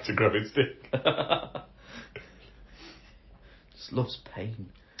he's about to grow his dick. Just loves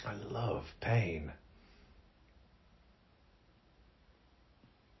pain. I love pain.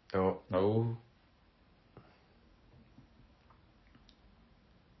 Oh. Oh.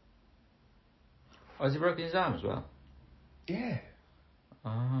 Oh, has he broken his arm as well? Yeah.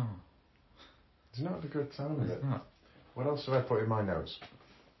 Oh. It's not a good time with It's it. not. What else have I put in my notes?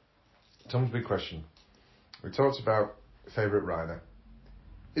 Tom's big question. We talked about favourite Reiner.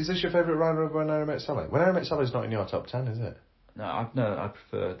 Is this your favourite Reiner of When Harry Met Sally? When Harry Met Sally is not in your top 10, is it? No, I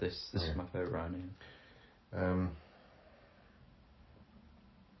prefer this. This Yeah. is my favourite round.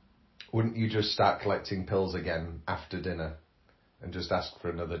 Wouldn't you just start collecting pills again after dinner and just ask for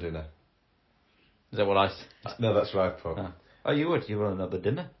another dinner? Is that what I said? No, that's what I put. Oh, you would? You want another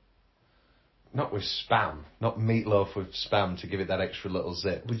dinner? Not with spam. Not meatloaf with spam to give it that extra little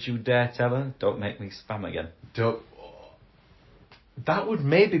zip. Would you dare tell her, don't make me spam again? Don't. That would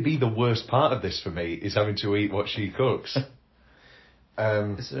maybe be the worst part of this for me, is having to eat what she cooks.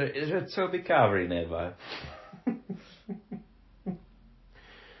 Is there a Toby Carvery nearby?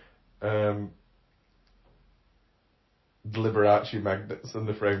 The Liberace magnets and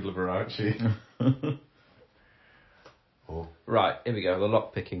the framed Liberace. Oh. Right, here we go, the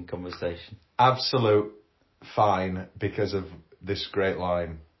lock-picking conversation. Absolute fine because of this great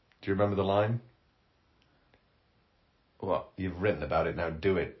line. Do you remember the line? What? You've written about it, now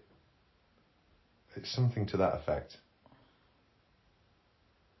do it. It's something to that effect.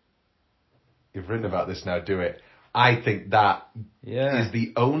 You've written about this, now do it. I think that is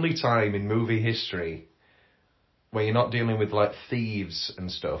the only time in movie history where you're not dealing with like thieves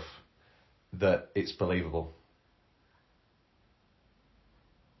and stuff that it's believable.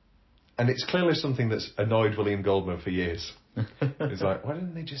 And it's clearly something that's annoyed William Goldman for years. It's like, why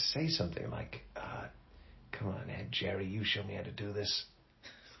didn't they just say something like, come on, Ed, Jerry, you show me how to do this.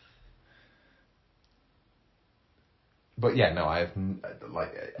 But yeah, no, I have,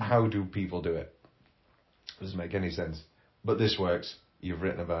 how do people do it? Doesn't make any sense. But this works. You've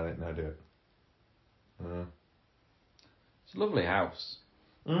written about it, now do it. It's a lovely house.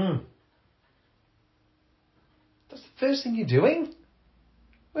 That's the first thing you're doing?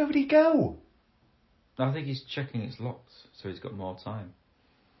 Where would he go? I think he's checking it's locked, so he's got more time.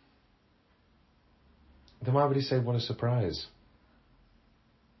 Then why would he say, what a surprise?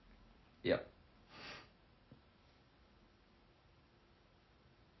 Yep.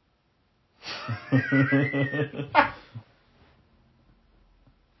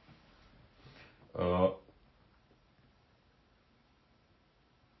 Oh.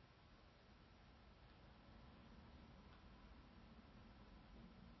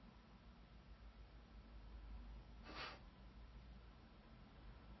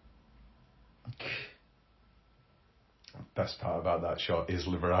 Best part about that shot is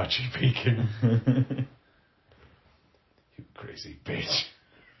Liberace peeking. You crazy bitch.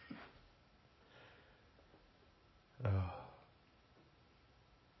 Oh.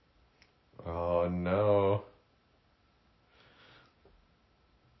 Oh no.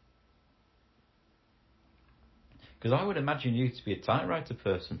 Because I would imagine you to be a typewriter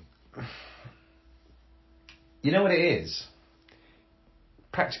person. You know what it is?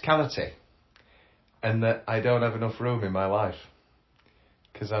 Practicality. And that I don't have enough room in my life.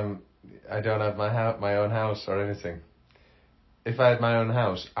 Because I don't have my own house or anything. if I had my own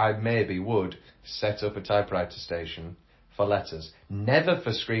house, I maybe would set up a typewriter station for letters, never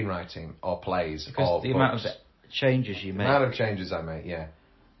for screenwriting or plays Because or the books. amount of changes you The make. amount of changes I make, yeah.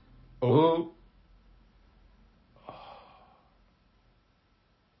 Oh.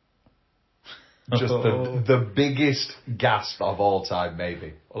 Just the biggest gasp of all time,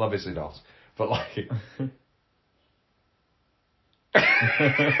 maybe. Well, obviously not. But like...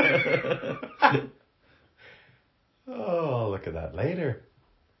 Oh, look at that later.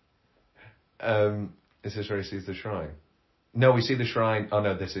 Is this where he sees the shrine? No, we see the shrine. Oh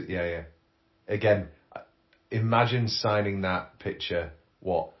no, this is yeah. Again, imagine signing that picture.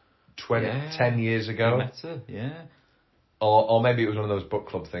 What, 10 years ago? Meta, yeah. Or maybe it was one of those book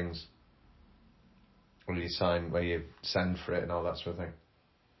club things, where you sign, where you send for it and all that sort of thing.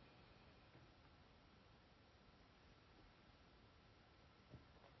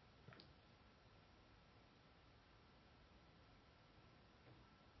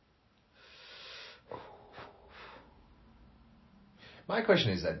 My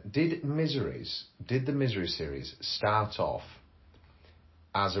question is then, did the Misery series start off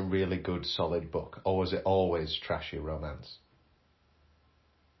as a really good, solid book, or was it always trashy romance?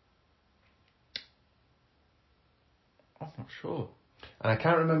 I'm not sure. And I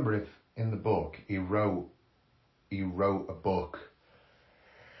can't remember if in the book he wrote a book.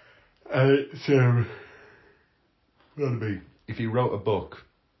 If he wrote a book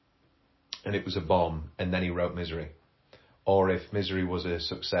and it was a bomb, and then he wrote Misery. Or if Misery was a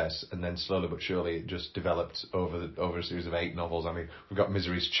success, and then slowly but surely it just developed over a series of 8 novels. I mean, we've got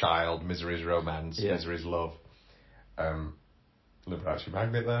Misery's Child, Misery's Romance, Misery's Love, Liberace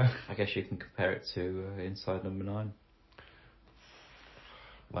Magnet there. I guess you can compare it to Inside Number 9.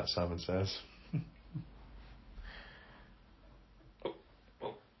 Like Simon Says.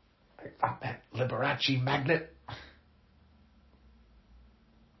 Like that Liberace Magnet.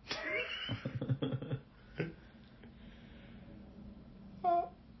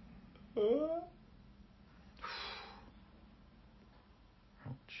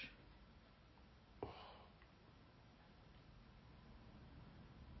 Ouch.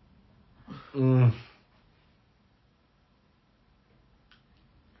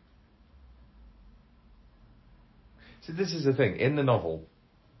 See, this is the thing. In the novel,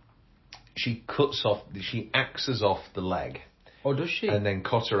 she axes off the leg. Oh, does she? And then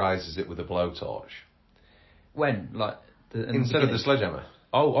cauterizes it with a blowtorch. When? Like instead of the sledgehammer.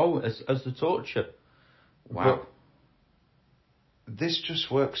 As the torture. Wow. But this just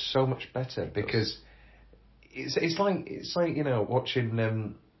works so much better because it's like watching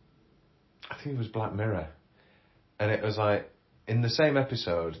I think it was Black Mirror, and it was like in the same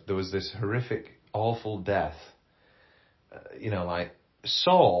episode there was this horrific, awful death. Like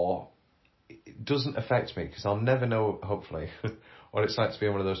Saw, it doesn't affect me because I'll never know, hopefully, what it's like to be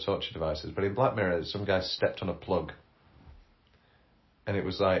on one of those torture devices. But in Black Mirror, some guy stepped on a plug. And it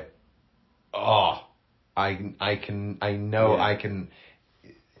was like, I know.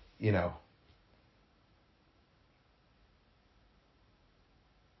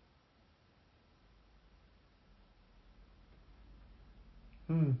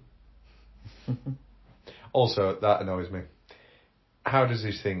 Also, that annoys me. How does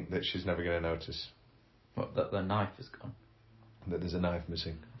he think that she's never going to notice? What, that the knife is gone? That there's a knife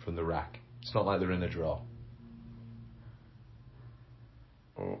missing from the rack. It's not like they're in a drawer.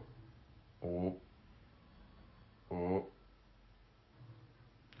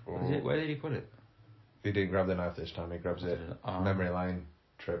 Where did he put it? He didn't grab the knife this time. He grabs it. Memory lane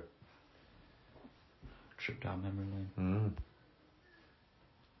trip. Trip down memory lane.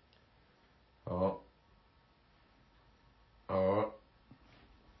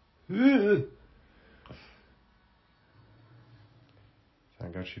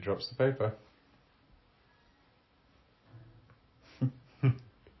 Thank God she drops the paper.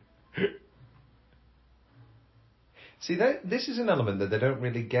 See, this is an element that they don't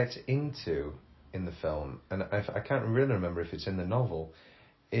really get into in the film, and I can't really remember if it's in the novel,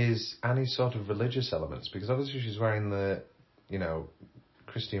 is Annie's sort of religious elements, because obviously she's wearing the,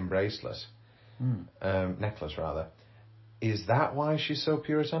 Christian bracelet, necklace rather. Is that why she's so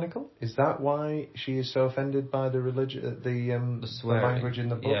puritanical? Is that why she is so offended by the religion, the language in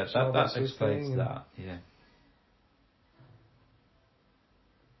the books? Yeah, that explains that. Yeah.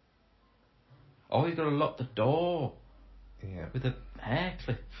 Oh, he's got to lock the door. Yeah. With a hair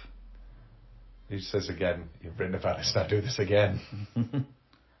clip. He says again, "You've written about us, now do this again."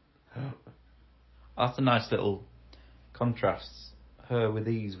 That's a nice little contrast. Her with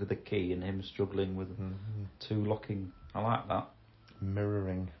ease with the key and him struggling with 2 locking. I like that.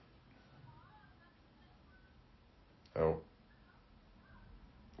 Mirroring. Oh.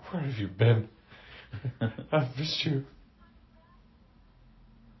 Where have you been? I've missed you.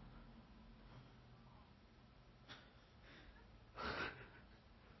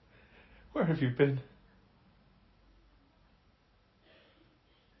 Where have you been?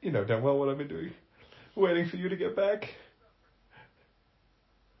 You know damn well what I've been doing. Waiting for you to get back.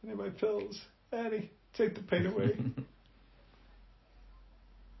 I need my pills. Annie, take the pain away.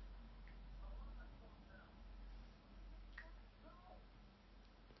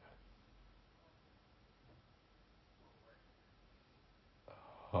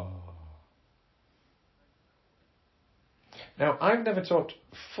 Oh. Now, I've never talked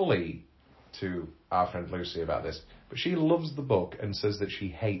fully to our friend Lucy about this, but she loves the book and says that she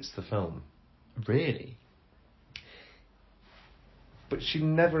hates the film. Really? But she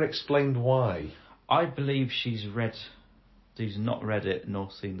never explained why. I believe she's not read it nor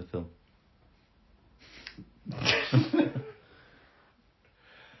seen the film.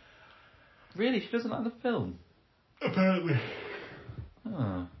 Really? She doesn't like the film? Apparently.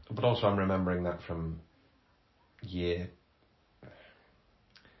 Oh. But also I'm remembering that from year...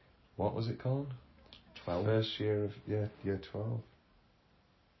 What was it called? 12. First year of... Yeah, year 12.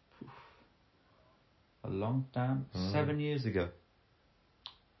 A long time. 7 years ago.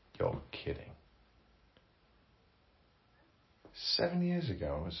 You're kidding. 7 years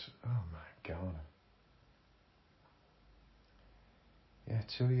ago was... Oh my God. Yeah,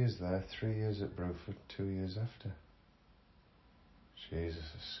 2 years there, 3 years at Bruford, 2 years after. Jesus,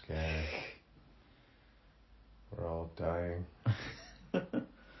 it's scary. We're all dying.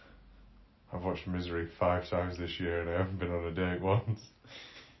 I've watched Misery 5 times this year and I haven't been on a date once.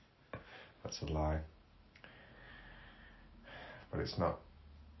 That's a lie. But it's not...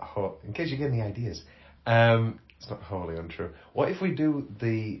 In case you get any ideas, it's not wholly untrue. What if we do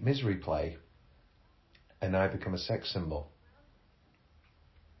the Misery play and I become a sex symbol?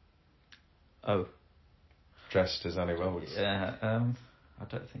 Oh. Dressed as Annie Wilkes. Yeah, I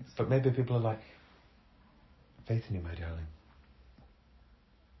don't think so. But maybe people are like, faith in you, my darling.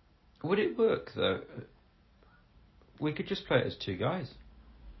 Would it work, though? We could just play it as two guys.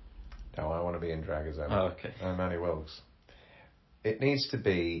 No, I want to be in drag as Annie. Oh, okay. I'm Annie Wilkes. It needs to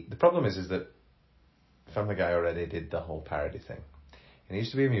be... The problem is that Family Guy already did the whole parody thing. It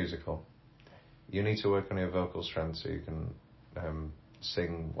needs to be a musical. You need to work on your vocal strength so you can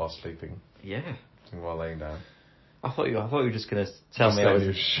sing while sleeping. Yeah. Sing while laying down. I thought you were just going to tell me I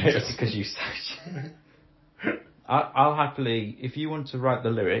was shit because you said. I'll happily, if you want to write the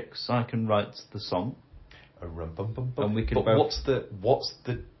lyrics, I can write the song. And we can but both... what's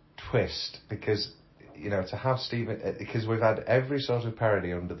the twist? Because, you know, to have Stephen... Because we've had every sort of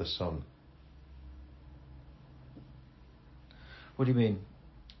parody under the sun. What do you mean?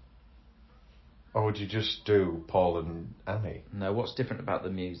 Or would you just do Paul and Annie? No, what's different about the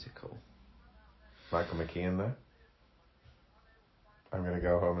musical? Michael McKean there. I'm going to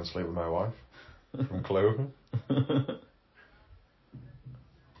go home and sleep with my wife. From Clue.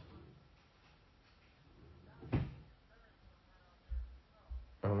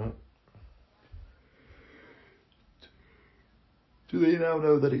 Do they now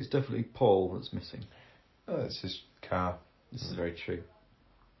know that it's definitely Paul that's missing? Oh, it's his car. This is very true.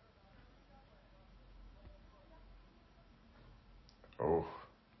 Oh.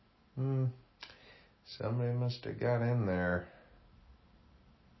 Somebody must have got in there.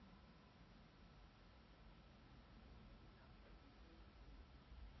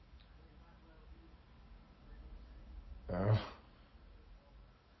 Oh.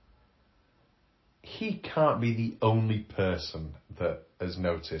 He can't be the only person that has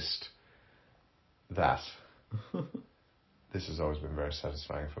noticed that. This has always been very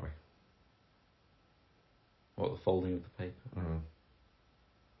satisfying for me. What, the folding of the paper? Mm.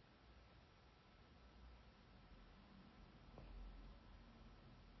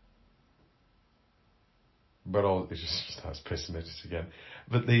 But it just starts pissing me just again.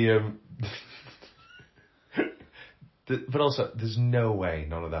 But but also, there's no way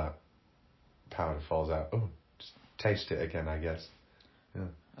none of that powder falls out. Oh, just taste it again, I guess. Yeah.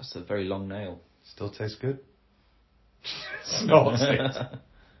 That's a very long nail. Still tastes good. Snort it.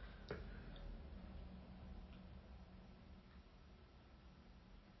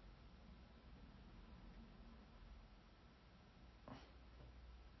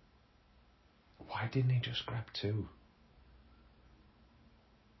 Why didn't he just grab two?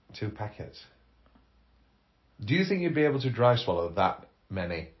 2 packets. Do you think you'd be able to dry swallow that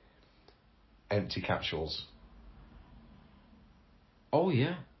many empty capsules? Oh,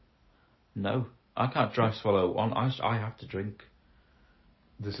 yeah. No, I can't dry swallow one. I have to drink.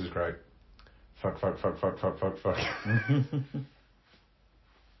 This is great. Fuck.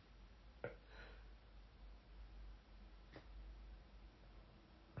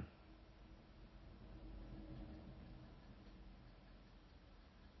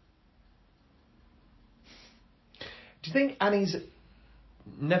 you think Annie's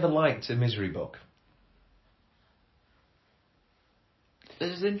never liked a misery book?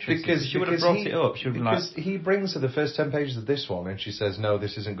 This is interesting. She would have brought it up. She would have because he brings her the first 10 pages of this one and she says, no,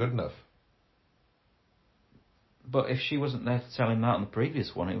 this isn't good enough. But if she wasn't there to tell him that on the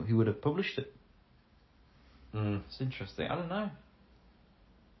previous one, he would have published it. It's interesting. I don't know.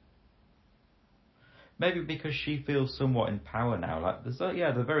 Maybe because she feels somewhat in power now. Like,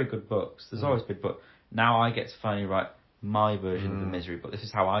 they're very good books. There's always been, but now I get to finally write my version of the misery book. This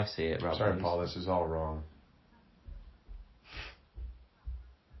is how I see it. Sorry, Paul, this is all wrong.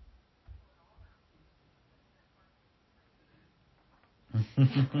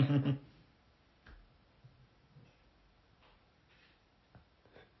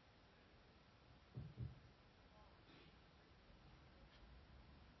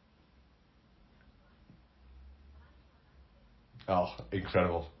 Oh,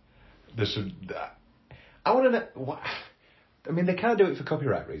 incredible. I want to know... What, I mean, they can't do it for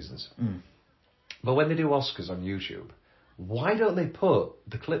copyright reasons. But when they do Oscars on YouTube, why don't they put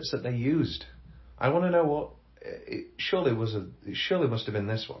the clips that they used? I want to know what... It surely must have been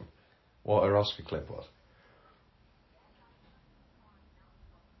this one. What her Oscar clip was.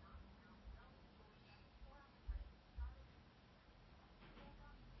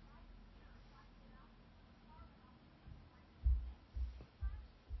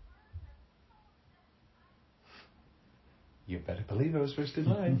 You better believe I was first in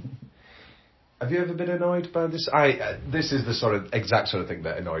line. Have you ever been annoyed by this? This is the exact sort of thing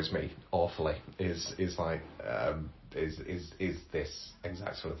that annoys me awfully. Is this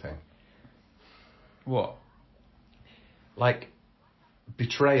exact sort of thing? What? Like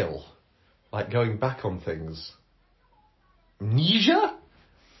betrayal, like going back on things. Amnesia?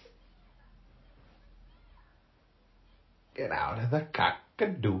 Get out of the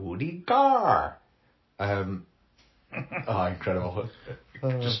cock-a-doodle car. Oh, incredible.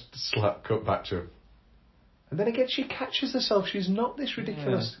 Just cut back to him. And then again, she catches herself. She's not this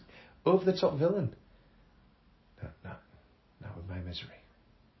ridiculous, over-the-top villain. No, not with my misery.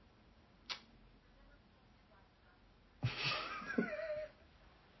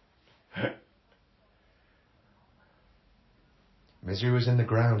 Misery was in the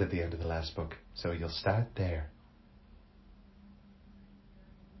ground at the end of the last book, so you'll start there.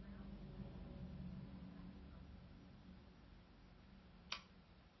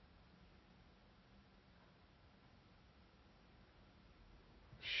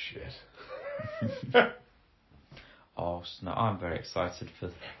 Shit. Oh, no, I'm very excited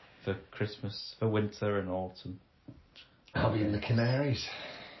for Christmas, for winter and autumn. I'll be in the Canaries.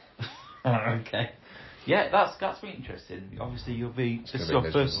 Okay. Yeah, that's really interesting. Obviously, you'll be... This is your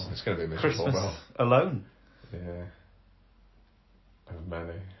first Christmas alone. Yeah. Of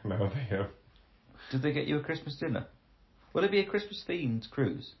many. No, they have. Did they get you a Christmas dinner? Will it be a Christmas-themed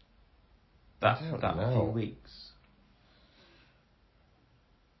cruise? That few weeks.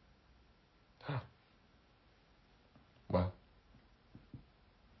 Well.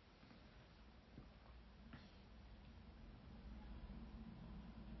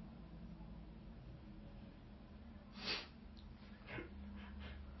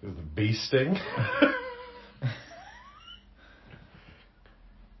 The bee sting.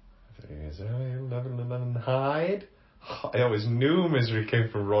 Hide. I always knew misery came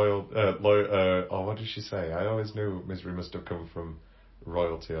from royal. What did she say? I always knew misery must have come from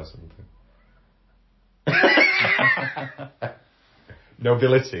royalty or something.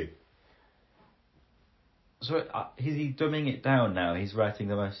 Nobility. So is he dumbing it down now? He's writing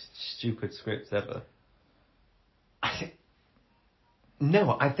the most stupid scripts ever.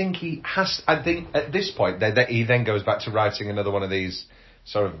 No, I think he has. I think at this point that he then goes back to writing another one of these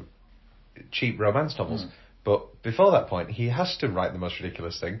sort of cheap romance novels. But before that point, he has to write the most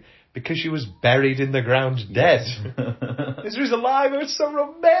ridiculous thing because she was buried in the ground dead. Misery's alive. It's so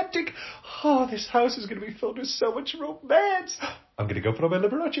romantic. Oh, this house is going to be filled with so much romance. I'm going to go put on my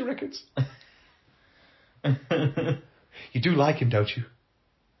Liberace records. You do like him, don't you?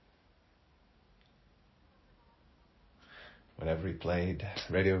 Whenever he played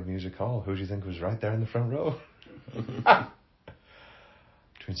Radio Music Hall, who do you think was right there in the front row? To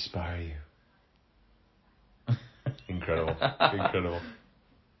inspire you. Incredible. Incredible.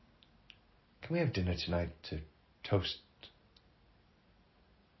 Can we have dinner tonight to toast?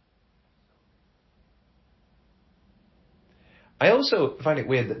 I also find it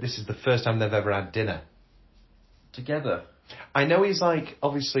weird that this is the first time they've ever had dinner. Together. I know he's like,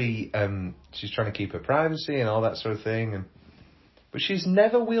 obviously, she's trying to keep her privacy and all that sort of thing, but she's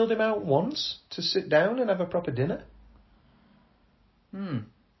never wheeled him out once to sit down and have a proper dinner.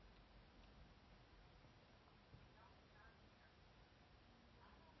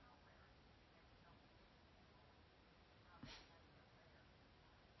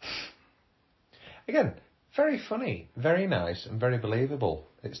 again, very funny, very nice, and very believable.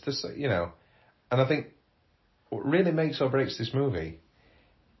 It's just, and I think what really makes or breaks this movie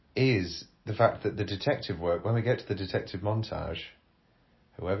is the fact that the detective work, when we get to the detective montage,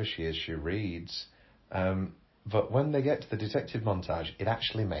 whoever she is, she reads, but when they get to the detective montage, it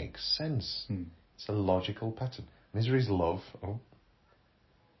actually makes sense. It's a logical pattern. Misery's Love. Oh.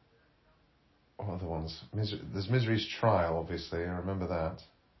 What are the ones? There's Misery's Trial, obviously. I remember that.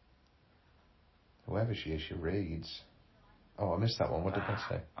 Whoever she is, she reads. Oh, I missed that one. What did that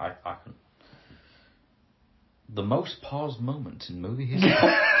say? I can. The most paused moment in movie history.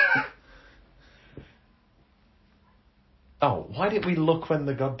 Oh, why didn't we look when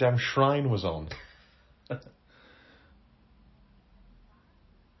the goddamn shrine was on?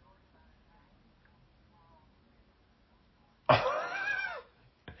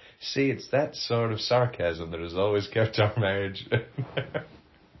 See, it's that sort of sarcasm that has always kept our marriage.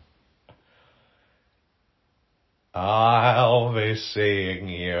 I'll be seeing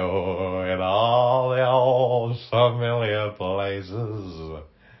you in all the old familiar places.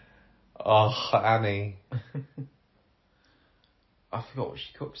 Oh, Annie. I forgot what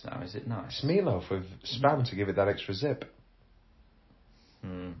she cooks now. Is it nice? It's meatloaf with spam to give it that extra zip.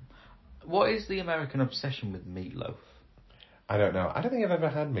 What is the American obsession with meatloaf? I don't know. I don't think I've ever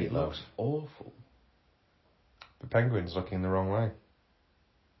had meatloaf. It looks awful. The penguin's looking the wrong way.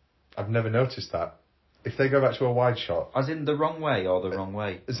 I've never noticed that. If they go back to a wide shot... As in the wrong way or the wrong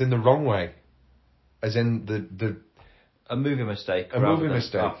way? As in the wrong way. As in the... A movie mistake. A movie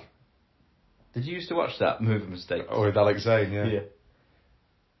mistake. Oh. Did you used to watch that, Movie Mistake? Oh, with Alex Zane, yeah. Yeah.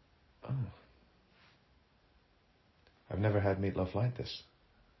 Oh. I've never had meatloaf like this.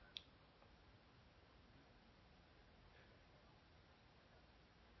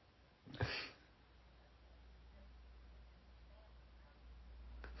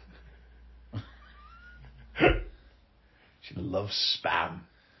 She loves spam.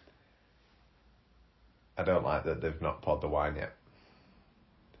 I don't like that they've not poured the wine yet.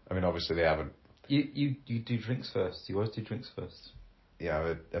 I mean, obviously they haven't. You do drinks first. You always do drinks first. Yeah,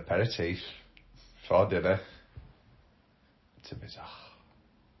 an aperitif for dinner. It's a bizarre.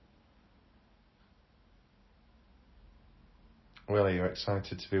 Will, are you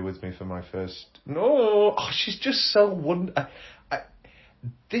excited to be with me for my first... No! Oh, she's just so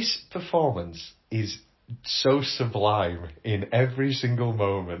this performance is so sublime in every single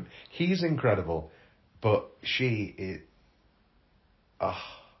moment. He's incredible, but she is... Oh.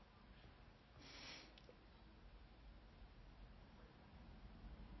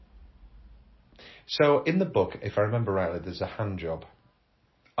 So, in the book, if I remember rightly, there's a hand job.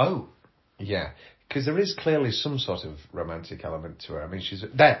 Oh. Yeah, because there is clearly some sort of romantic element to her. I mean, she's...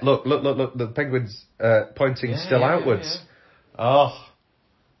 There, look, the penguin's pointing still outwards. Yeah. Oh.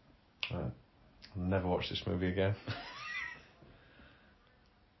 I'll never watch this movie again.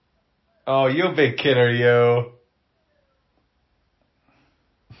 Oh, you big kidder, you.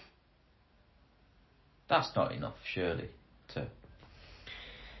 That's not enough, surely,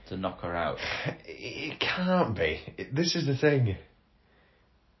 to knock her out. It can't be. This is the thing.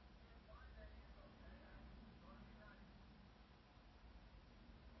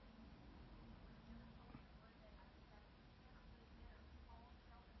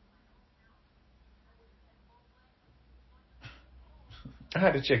 I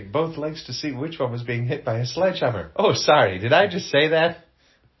had to check both legs to see which one was being hit by a sledgehammer. Oh, sorry, did I just say that?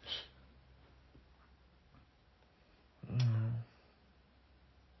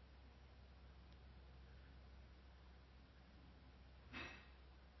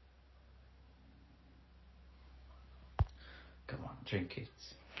 Come on, drink it.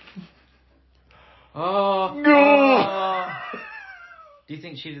 Oh. Do you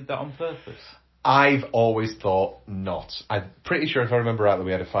think she did that on purpose? I've always thought not. I'm pretty sure, if I remember rightly,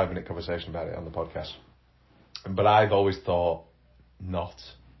 we had a 5-minute conversation about it on the podcast. But I've always thought not.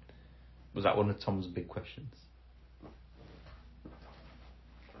 Was that one of Tom's big questions?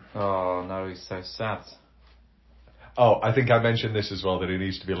 Oh, no, he's so sad. Oh, I think I mentioned this as well, that it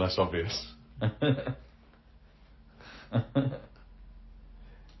needs to be less obvious.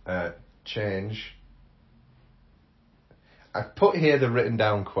 Change. I've put here the written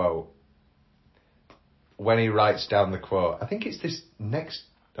down quote. When he writes down the quote, I think it's this next...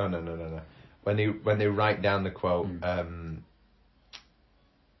 Oh, no. When they write down the quote,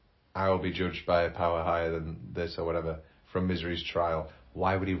 I will be judged by a power higher than this or whatever, from Misery's Trial.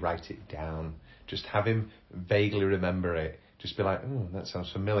 Why would he write it down? Just have him vaguely remember it. Just be like, oh, that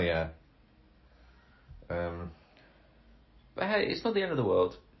sounds familiar. But hey, it's not the end of the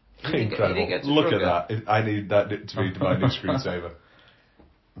world. Incredible. Look at that. I need that to be my new screensaver.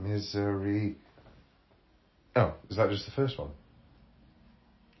 Misery Oh, is that just the first one?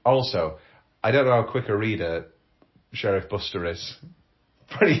 Also, I don't know how quick a reader Sheriff Buster is,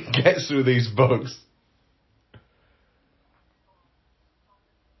 but he gets through these books.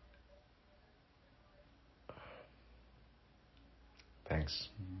 Thanks.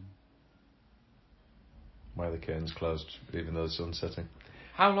 Why are the curtains closed, even though the sun's setting?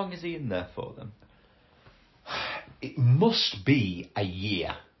 How long is he in there for, then? It must be a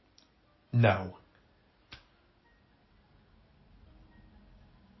year. No.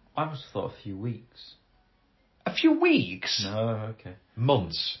 I must have thought a few weeks. A few weeks? No, okay.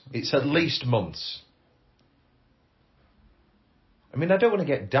 Months. It's at least months. I mean, I don't want to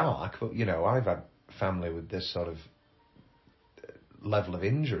get dark, but, you know, I've had family with this sort of level of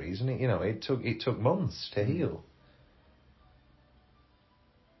injuries, and it took months to heal.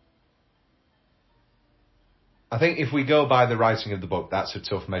 I think if we go by the writing of the book, that's a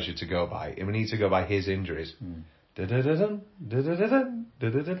tough measure to go by. And we need to go by his injuries. Da-da-da-dun, da-da-da-dun,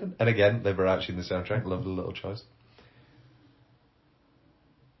 da-da-da-dun. And again, Liberace in the soundtrack. Lovely little choice.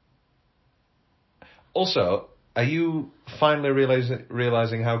 Also, are you finally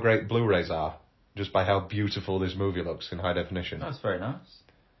realising how great Blu-rays are? Just by how beautiful this movie looks in high definition. That's very nice.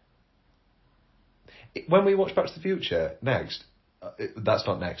 When we watch Back to the Future next, that's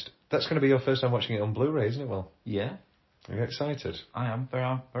not next. That's going to be your first time watching it on Blu-ray, isn't it, Will? Yeah. Are you excited? I'm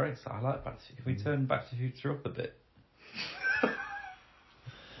very excited. I like Back to the Future. If we turn Back to the Future up a bit.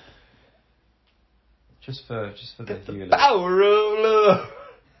 just for the viewer. Power of love!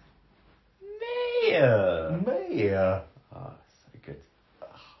 Maya! Oh, so good. Oh,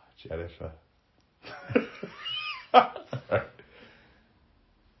 Jennifer.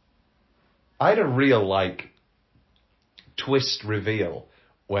 I had a real, twist reveal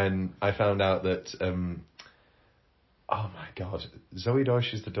when I found out that, oh my God, Zoe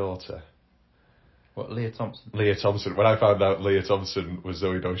Deutsch is the daughter. What, Leah Thompson? Leah Thompson. When I found out Leah Thompson was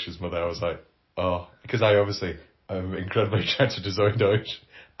Zoe Deutsch's mother, I was like, oh, because I obviously am incredibly attracted to Zoe Deutsch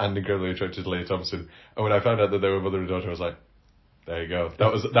and incredibly attracted to Leah Thompson. And when I found out that they were mother and daughter, I was like, there you go.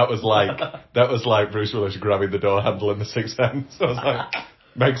 That was like Bruce Willis grabbing the door handle in The Sixth Sense. I was like,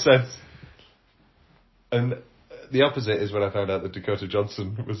 makes sense. And the opposite is when I found out that Dakota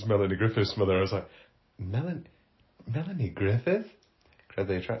Johnson was Melanie Griffith's mother. I was like, Melanie Griffith?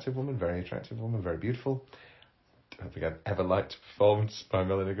 Incredibly attractive woman, very beautiful. I don't think I've ever liked a performance by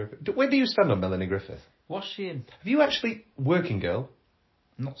Melanie Griffith. Where do you stand on Melanie Griffith? What's she in? Have you actually... Working Girl?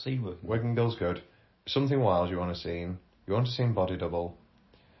 Not seen Working Girl. Working Girl's good. Something Wild you want to see. You want to see Body Double.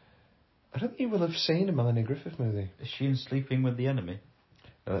 I don't think you will have seen a Melanie Griffith movie. Is she in Sleeping with the Enemy?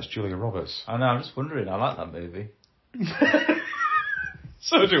 No, that's Julia Roberts. I know, I'm just wondering. I like that movie.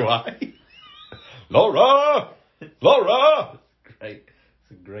 So do I. Laura! Great.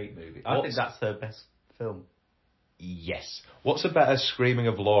 It's a great movie. I think that's her best film. Yes. What's a better screaming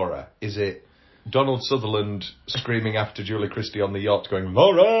of Laura? Is it Donald Sutherland screaming after Julie Christie on the yacht going,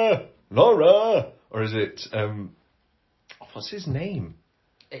 Laura! Or is it, what's his name?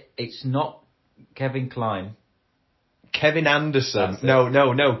 It's not Kevin Kline. Kevin Anderson.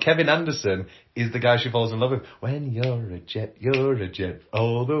 No. Kevin Anderson is the guy she falls in love with. When you're a jet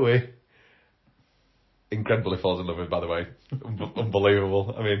all the way. Incredibly falls in love with, by the way.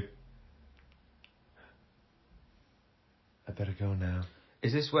 Unbelievable. I mean, I better go now.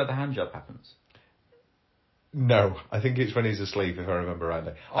 Is this where the handjob happens? No, I think it's when he's asleep, if I remember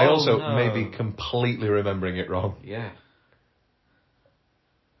rightly. I also may be completely remembering it wrong. Yeah.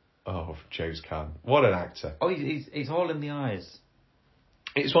 Oh, James Caan. What an actor. Oh, it's all in the eyes.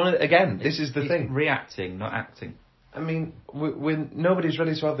 It's one of again, this is the thing. Reacting, not acting. I mean, nobody's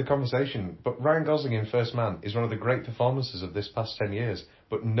ready to have the conversation, but Ryan Gosling in First Man is one of the great performances of this past 10 years,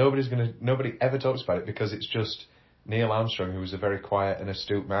 but nobody ever talks about it because it's just Neil Armstrong, who was a very quiet and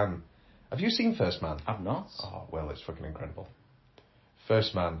astute man. Have you seen First Man? I've not. Oh, well, it's fucking incredible.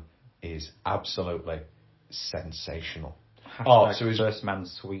 First Man is absolutely sensational. Hashtag First Man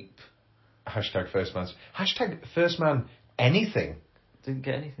sweep. Hashtag First Man. Hashtag First Man anything. Didn't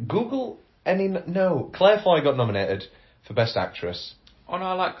get anything. Google any... No. Claire Foy got nominated for Best Actress. Oh, no,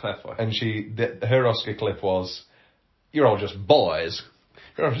 I like Claire Foy. And her Oscar clip was, you're all just boys.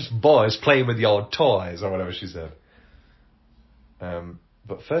 You're all just boys playing with your toys, or whatever she said.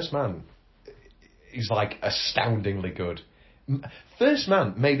 But First Man is, astoundingly good. First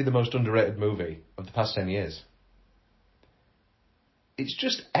Man may be the most underrated movie of the past 10 years. It's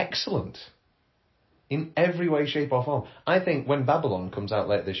just excellent. In every way, shape or form. I think when Babylon comes out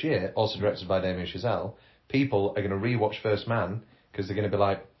later this year, also directed by Damien Chazelle, people are going to rewatch First Man because they're going to be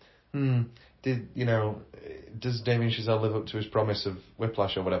like, does Damien Chazelle live up to his promise of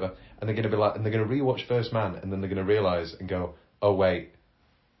Whiplash or whatever? And they're going to be like, and they're going to rewatch First Man, and then they're going to realise and go, oh wait,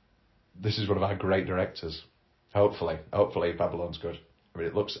 this is one of our great directors. Hopefully Babylon's good. I mean,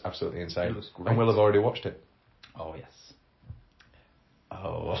 it looks absolutely insane. It looks great. And we'll have already watched it. Oh, yes.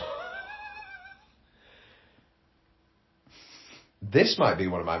 Oh. This might be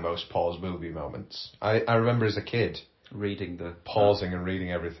one of my most paused movie moments. I remember as a kid Reading the... pausing and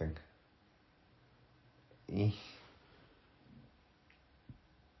reading everything.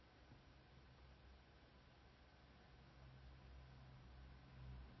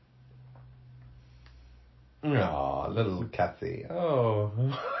 Oh, little Kathy. Oh.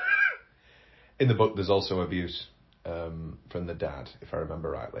 In the book, there's also abuse from the dad, if I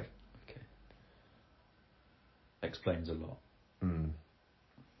remember rightly. Okay. Explains a lot.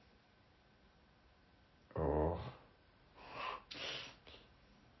 Oh.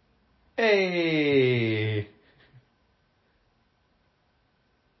 Hey.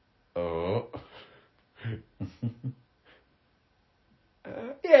 Oh.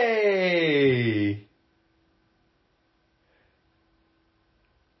 Yay.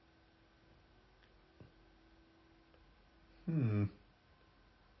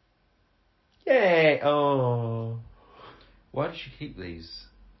 Yay. Oh. Why did she keep these?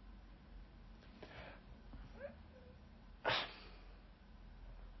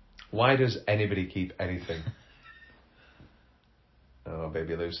 Why does anybody keep anything? Oh,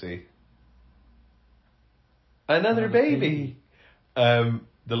 baby Lucy. Another baby. The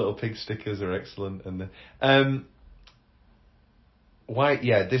little pig stickers are excellent, and the why?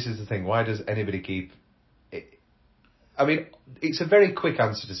 Yeah, this is the thing. Why does anybody keep? I mean, it's a very quick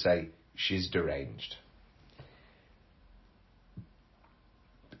answer to say she's deranged.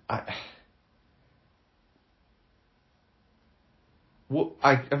 I'm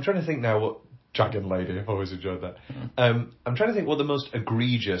trying to think now what Dragon Lady. I've always enjoyed that. I'm trying to think what the most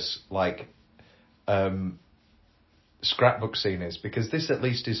egregious scrapbook scene is, because this at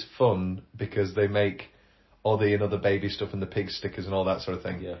least is fun because they make all the other baby stuff and the pig stickers and all that sort of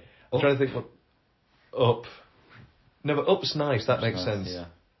thing. Yeah. I'm trying to think what Up. No, but Up's nice. That makes sense. Yeah.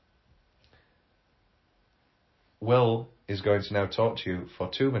 Will is going to now talk to you for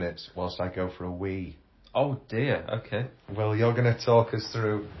 2 minutes whilst I go for a wee. Oh dear. Okay. Will, you're going to talk us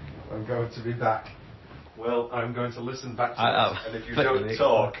through. I'm going to be back. Will, I'm going to listen back to this, and if you don't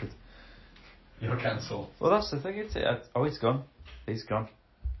talk, you're cancelled. Well, that's the thing, isn't it? Oh, he's gone. He's gone.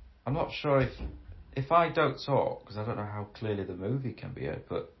 I'm not sure if I don't talk, because I don't know how clearly the movie can be heard,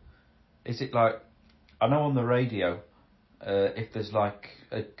 but is it like, I know on the radio, if there's like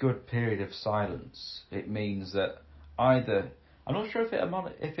a good period of silence, it means that either, I'm not sure if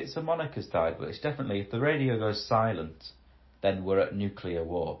it's a monarch has died, but it's definitely, if the radio goes silent, then we're at nuclear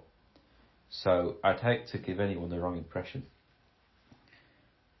war. So I'd hate to give anyone the wrong impression.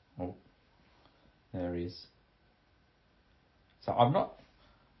 Oh, there he is. So I've not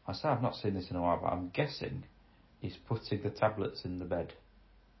seen this in a while, but I'm guessing he's putting the tablets in the bed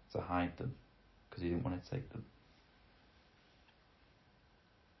to hide them, because he didn't want to take them.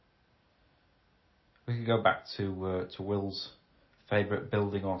 We could go back to Will's favourite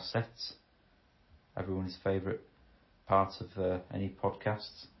building or set. Everyone's favourite part of any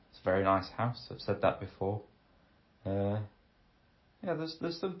podcast. It's a very nice house. I've said that before. Yeah, there's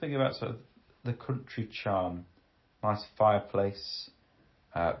something about sort of the country charm. Nice fireplace,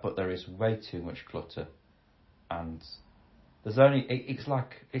 but there is way too much clutter, and there's only it's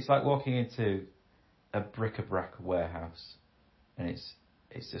like walking into a bric-a-brac warehouse, and it's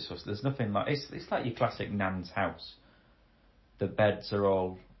just there's nothing like it's like your classic nan's house. The beds are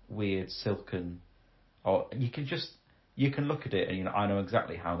all weird silken, or you can look at it and I know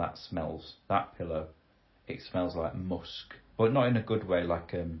exactly how that smells. That pillow, it smells like musk, but not in a good way.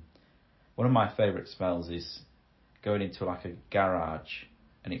 Like one of my favourite smells is going into like a garage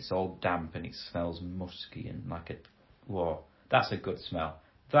and it's all damp and it smells musky and whoa, that's a good smell.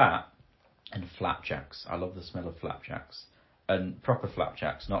 That and flapjacks. I love the smell of flapjacks. And proper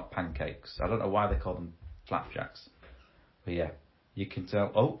flapjacks, not pancakes. I don't know why they call them flapjacks. But yeah, you can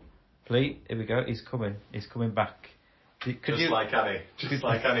tell. Oh, please, here we go. He's coming. He's coming back. Like Annie. Just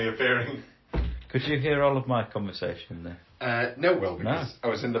like Annie appearing. Could you hear all of my conversation there? No, Will, because I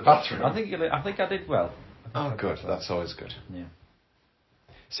was in the bathroom. I think I did well. Oh, good. That's always good. Yeah.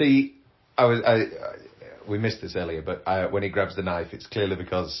 See, we missed this earlier, but when he grabs the knife, it's clearly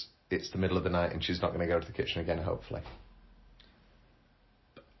because it's the middle of the night and she's not going to go to the kitchen again, hopefully.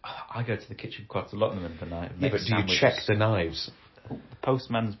 I go to the kitchen quite a lot in the middle of the night. Yeah, but do you check the knives? Oh, the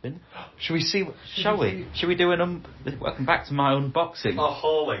postman's bin. Shall we see? Shall we? Shall we do welcome back to my unboxing? A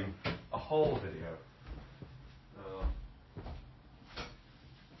hauling haul video. Oh.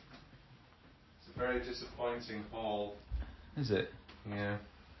 It's a very disappointing haul. Is it? Yeah.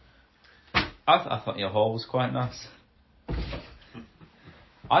 I thought your haul was quite nice.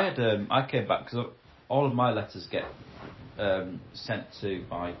 I came back because all of my letters get sent to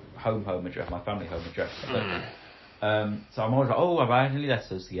my home address, my family home address. So I'm always like, oh, have I had any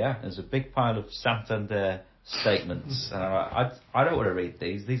letters? Yeah, there's a big pile of Santander statements, and I'm like, I don't want to read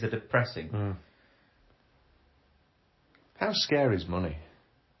these. These are depressing. How scary is money?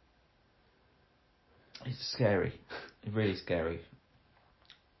 It's scary. It's really scary.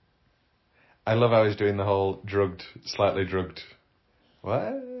 I love how he's doing the whole slightly drugged.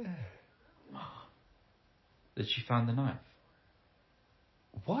 What? Did she find the knife?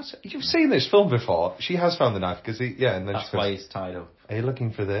 What? You've seen this film before. She has found the knife because and then that's she goes, why he's tied up. Are you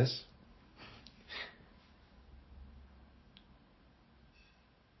looking for this?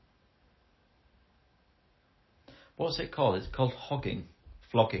 What's it called? It's called hogging.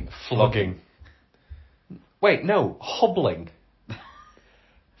 Flogging. Wait, no, hobbling.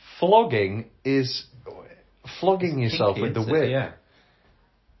 Flogging is flogging yourself kinky, with the whip. Yeah.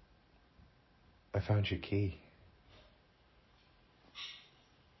 I found your key.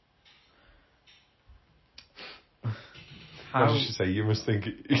 What did she say? You must think.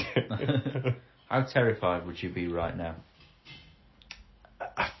 How terrified would you be right now?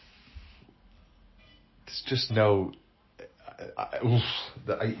 There's just no.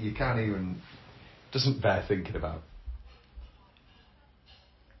 You can't even. Doesn't bear thinking about.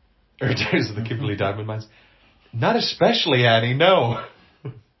 Early days of the Kimberley Diamond Mines. Not especially, Annie. No.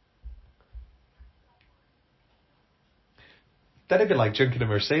 That'd be like junking a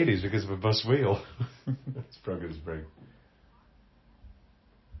Mercedes because of a bus wheel. That's Progress Spring.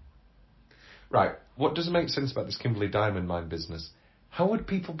 Right, what doesn't make sense about this Kimberley Diamond Mine business? How would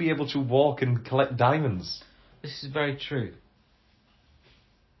people be able to walk and collect diamonds? This is very true.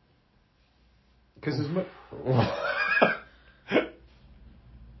 Because there's much...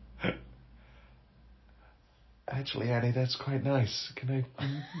 Actually, Annie, that's quite nice. Can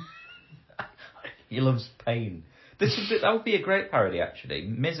I... He loves pain. That would be a great parody, actually.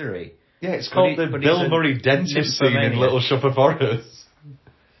 Misery. Yeah, it's called the Bill Murray dentist scene in Little Shop of Horrors.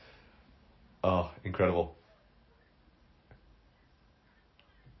 Oh, incredible.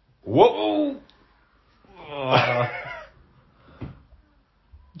 Whoa!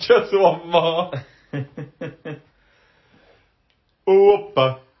 Just one more.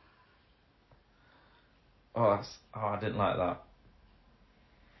 Whoopa. I didn't like that.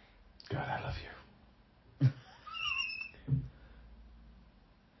 God, I love you.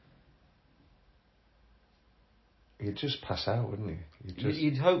 You'd just pass out, wouldn't you?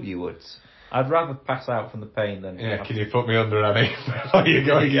 You'd hope you would. I'd rather pass out from the pain than... Yeah, can you put me under, Annie? Before you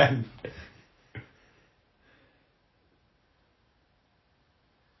go again.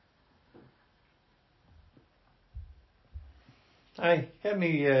 Hi,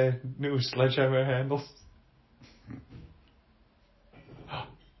 any new sledgehammer handles?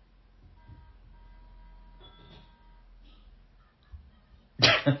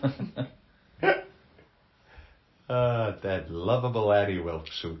 That lovable Annie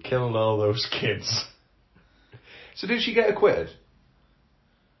Wilkes who killed all those kids. So did she get acquitted?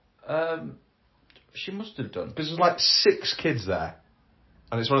 She must have done. Because there's like 6 kids there.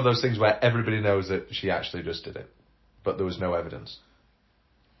 And it's one of those things where everybody knows that she actually just did it. But there was no evidence.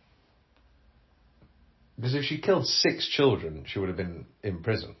 Because if she killed 6 children, she would have been in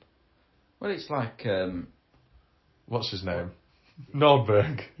prison. Well, it's like... What's his name?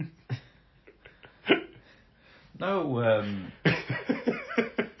 Nordberg. No,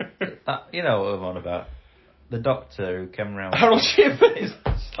 you know what I'm on about. The doctor who came around... Harold Shipman!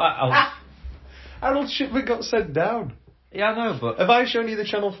 Harold Shipman got sent down. Yeah, I know, but... Have I shown you the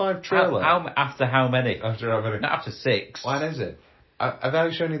Channel 5 trailer? After how many? After how many? Not after 6. Why is it? Have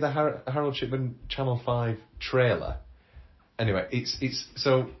I shown you the Harold Shipman Channel 5 trailer? Anyway, it's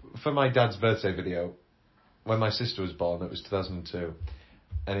so for my dad's birthday video, when my sister was born, it was 2002,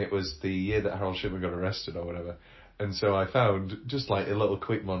 and it was the year that Harold Shipman got arrested or whatever. And so I found just like a little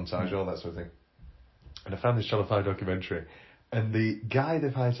quick montage, all that sort of thing. And I found this Channel 5 documentary, and the guy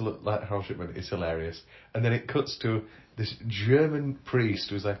they've hired to look like Harold Shipman is hilarious. And then it cuts to this German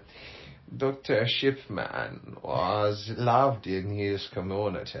priest who's like, Dr. Shipman was loved in his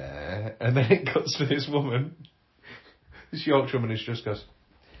community. And then it cuts to this woman, this Yorkshire woman, who just goes,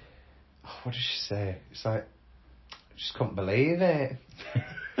 oh, what did she say? It's like, I just couldn't believe it.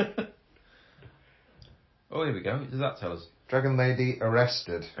 Oh, here we go. Does that tell us? Dragon Lady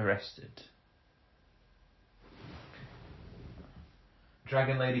arrested.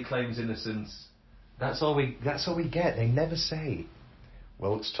 Dragon Lady claims innocence. That's all we get. They never say.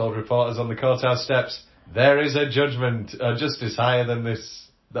 Wilkes told reporters on the courthouse steps, "There is a judgment, a justice higher than this."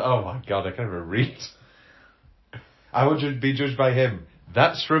 Oh my God, I can't even read. I would be judged by him.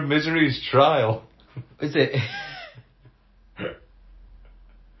 That's from Misery's trial. Is it?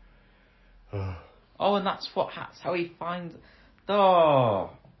 Oh, and that's how he finds.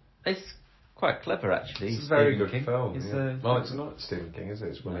 Oh, it's quite clever actually. It's a very Stephen good King. film. It's Yeah. Well, it's not Stephen King, is it?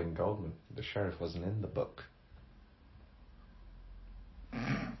 It's William Goldman. The sheriff wasn't in the book.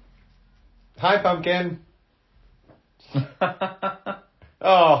 Hi, Pumpkin.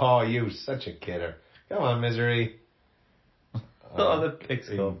 Oh, you such a kidder. Come on, Misery. Oh, the pig's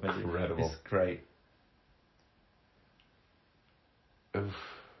called Misery. Incredible. It's great. Oof.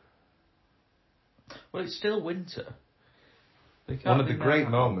 Well, it's still winter. One of the great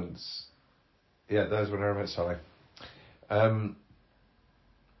moments. Yeah, there's when I met Sally.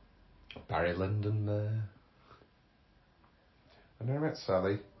 Barry Lyndon there. When I met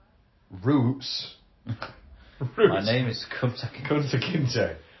Sally. Roots. My name is Kunta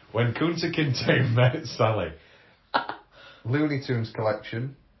Kinte. When Kunta Kinte met Sally. Looney Tunes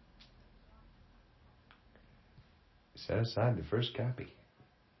collection. Set aside the first copy.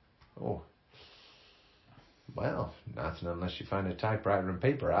 Oh. Well, nothing unless you find a typewriter and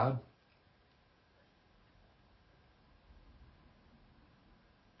paper odd.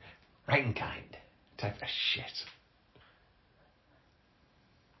 Writing kind. Type of shit.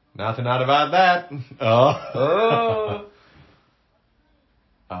 Nothing odd about that. Oh.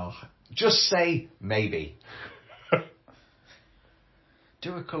 Oh. Just say maybe.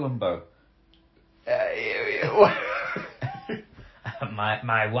 Do a Columbo.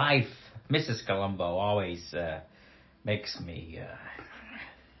 My wife, Mrs. Columbo, always makes me.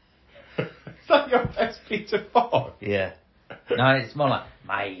 Is that your best Peter Falk? Yeah. No, it's more like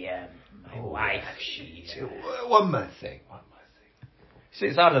my wife. She. One more thing. See,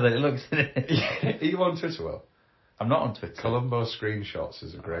 it's harder than it looks, isn't it? Are you on Twitter, Will? I'm not on Twitter. Columbo Screenshots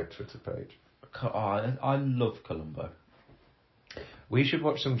is a great Twitter page. Oh, I love Columbo. We should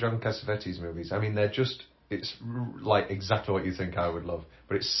watch some John Cassavetes movies. I mean, it's like exactly what you think I would love.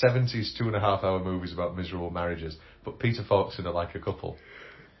 But it's 70s 2.5-hour movies about miserable marriages. But Peter Falk's in it like a couple.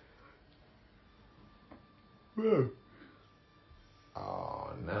 Whoa.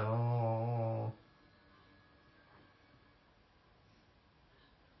 Oh, no.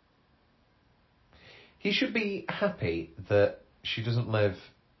 He should be happy that she doesn't live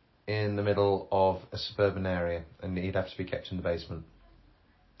in the middle of a suburban area and he'd have to be kept in the basement.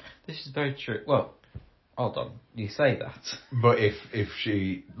 This is very true. Well, hold on. You say that. But if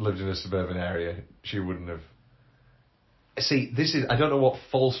she lived in a suburban area, she wouldn't have. See, I don't know what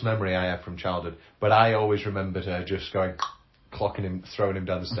false memory I have from childhood, but I always remembered her just going, clocking him, throwing him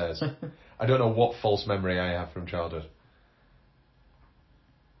down the stairs. I don't know what false memory I have from childhood.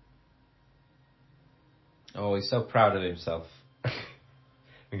 Oh, he's so proud of himself.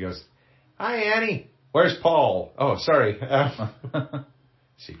 He goes, "Hi, Annie. Where's Paul? Oh, sorry.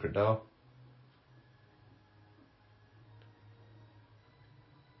 Secret door."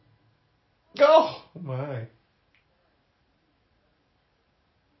 Oh, my.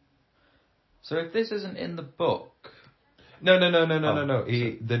 So if this isn't in the book... No.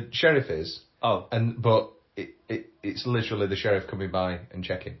 The sheriff is. Oh. But it's literally the sheriff coming by and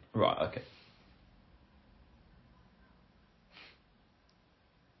checking. Right, okay.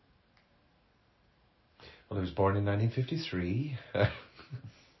 Well, he was born in 1953. Yeah.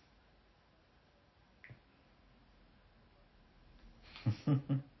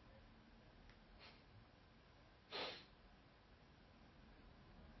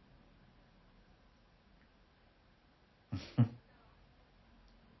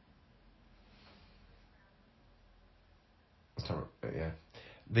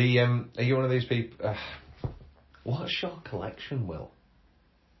 Are you one of these people? What's your collection, Will?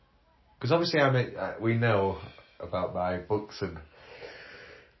 Because obviously, we know about my books and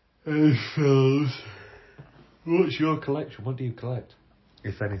films. What's your collection? What do you collect,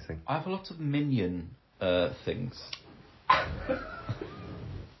 if anything? I have a lot of Minion things.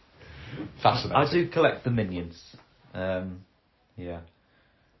 Fascinating. I do collect the Minions. Yeah.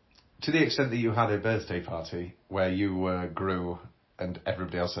 To the extent that you had a birthday party where you grew and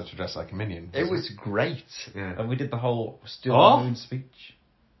everybody else had to dress like a minion. It was great. Yeah. And we did the whole Still the Moon speech.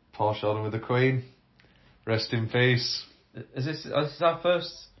 Paul Sheldon with the Queen. Rest in peace. Is this our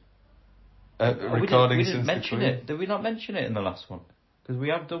first recording we since didn't mention the Queen? it. Did we not mention it in the last one? Because we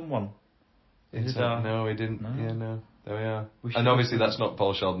have done one. No, we didn't. No. Yeah, no. There we are. We And obviously that's not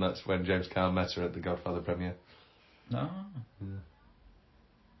Paul Sheldon, that's when James Caan met her at the Godfather premiere. No. Yeah.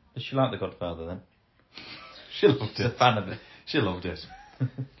 Does she like The Godfather then? She loved She's a it. fan of it. She loved it.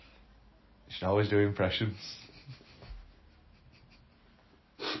 She'd always do impressions.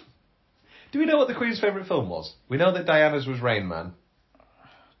 Do we know what the Queen's favourite film was? We know that Diana's was Rain Man.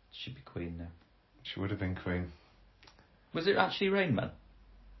 She'd be Queen now. She would have been Queen. Was it actually Rain Man?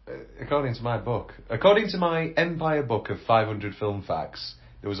 According to my book. According to my Empire book of 500 film facts,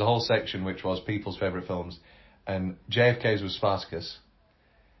 there was a whole section which was people's favourite films. And JFK's was Spartacus.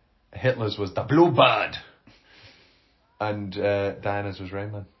 Hitler's was The Bluebird. And Diana's was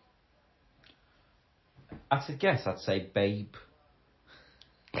Rain Man. At a guess, I'd say Babe.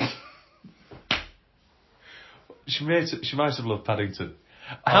 She might have loved Paddington.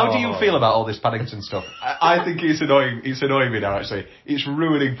 How do you feel about all this Paddington stuff? I think it's annoying. It's annoying me now. Actually, it's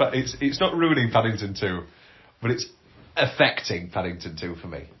ruining. It's not ruining Paddington 2, but it's affecting Paddington 2 for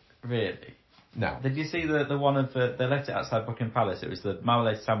me. Really? No. Did you see the one of they left it outside Buckingham Palace? It was the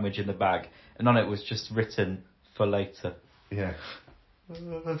marmalade sandwich in the bag, and on it was just written for later. Yeah.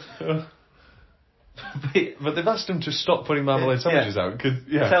 But they've asked them to stop putting marmalade sandwiches out.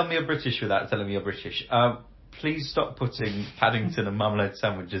 Tell me you're British without telling me you're British. Please stop putting Paddington and marmalade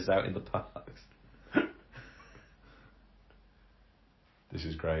sandwiches out in the parks. This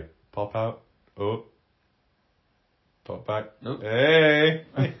is great. Pop out. Oh. Pop back. Oh. Hey.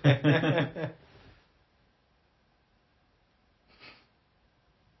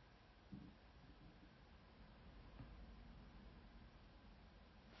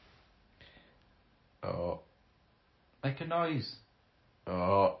 Oh. Make a noise.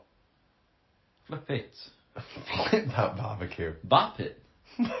 Oh. Flip it. Flip that barbecue. Bop it.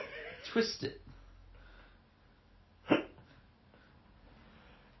 Twist it.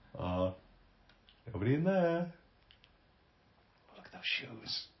 Oh. Nobody in there. Look at those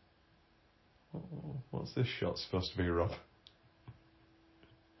shoes. Oh, what's this shot supposed to be, Rob?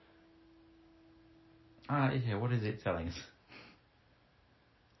 Yeah, what is it telling us?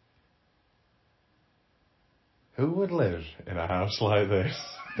 Who would live in a house like this?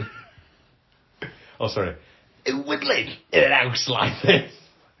 Oh, sorry. Who would live in a house like this?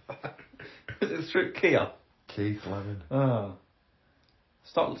 Is it through Kia? Keith Lemon. Oh.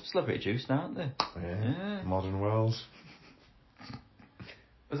 Stop celebrity juice now, aren't they? Yeah. Modern world.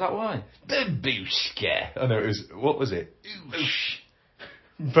 Is that why? Babushka. I know it was. What was it?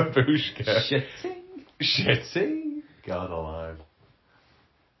 Babushka. Shitting. Shitty. God alive.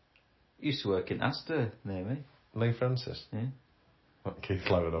 Used to work in Asda near me. Lee Francis. Yeah. Not Keith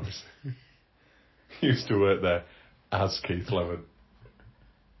Lemon, obviously. Used to work there as Keith Lemon.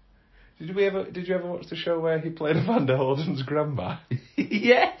 Did you ever watch the show where he played Amanda Holden's grandma?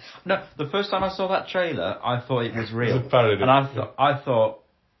 Yeah. No, the first time I saw that trailer, I thought it was real. It was a parody. And I thought,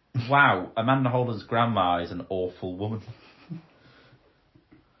 wow, Amanda Holden's grandma is an awful woman.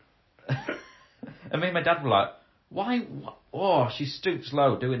 And me and my dad were like, why? Oh, she stoops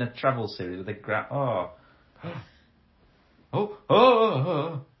low doing a travel series with a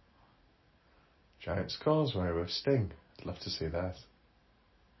oh. Giant's Causeway with Sting. I'd love to see that.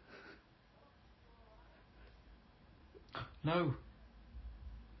 No.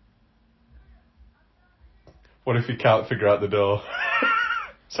 What if you can't figure out the door?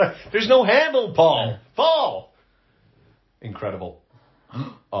 So, there's no handle, Paul. Paul. Incredible.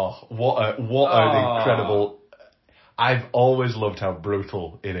 Oh, what an incredible. I've always loved how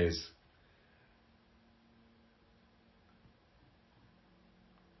brutal it is.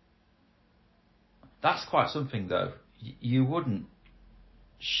 That's quite something, though. You wouldn't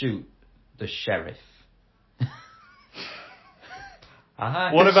shoot the sheriff.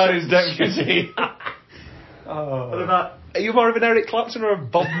 What about his deputy? What about? Are you more of an Eric Clapton or a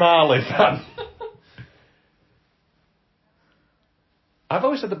Bob Marley fan? I've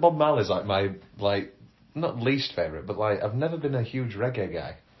always said that Bob Marley's like my not least favourite, but I've never been a huge reggae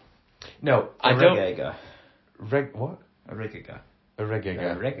guy. No, I don't. Reggae guy. What? A reggae guy. A reggae guy.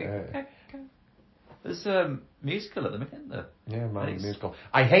 A reggae guy. There's a musical at the minute, though. Yeah, man, musical.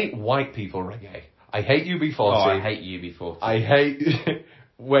 I hate white people reggae. I hate UB40. Oh, I hate UB40. I hate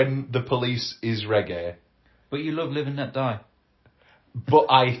when the police is reggae. But you love Live and Let Die. But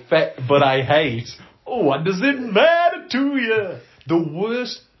I hate. Oh, what does it matter to you? The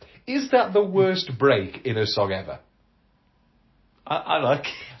worst. Is that the worst break in a song ever? I like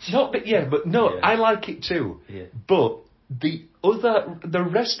it. No, but Yeah. I like it too. Yeah. But the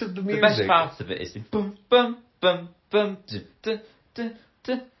rest of the music. The best part of it is the boom, boom, boom, boom,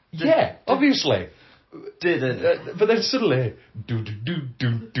 Yeah, obviously. But then suddenly, do,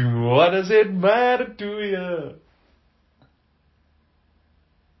 what does it matter to you?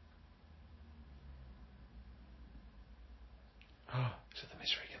 Is it the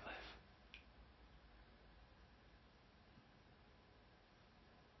Miss Regan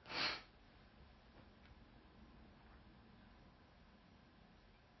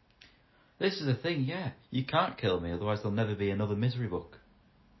This is the thing, yeah. You can't kill me, otherwise there'll never be another Misery book.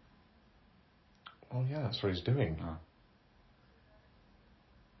 Well, yeah, that's what he's doing. Oh.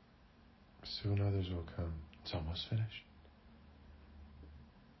 Soon others will come. It's almost finished.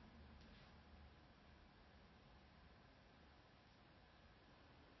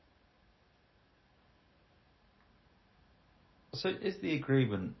 So is the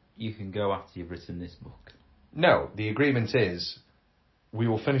agreement you can go after you've written this book? No, the agreement is we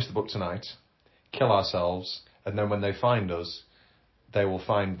will finish the book tonight, kill ourselves, and then when they find us, they will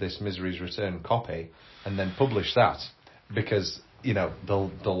find this Misery's Return copy and then publish that because, you know,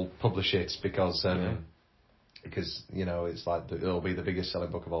 they'll publish it because you know, it's like it'll be the biggest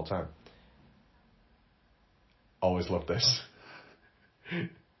selling book of all time. Always loved this.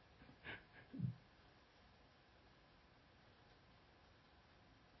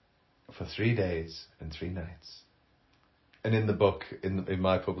 For 3 days and 3 nights. And in the book, in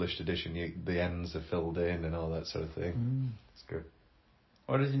my published edition, the ends are filled in and all that sort of thing. It's good.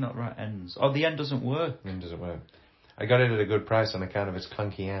 Why does he not write ends? Oh, the end doesn't work. The end doesn't work. I got it at a good price on account of its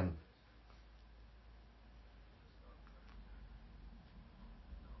clunky end.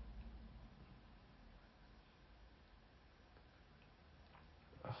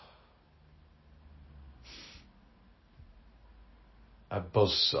 A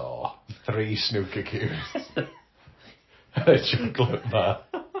buzzsaw, 3 snooker cubes, and a chocolate bar.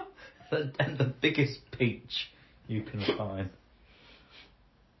 And the biggest peach you can find.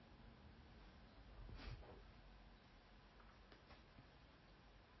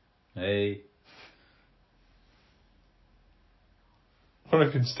 Hey. What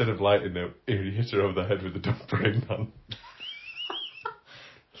if instead of lighting it, he hit her over the head with a dumpering on?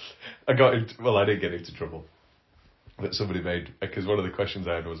 I didn't get into trouble. That somebody made, because one of the questions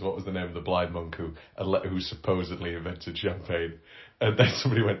I had was, what was the name of the blind monk who supposedly invented champagne? And then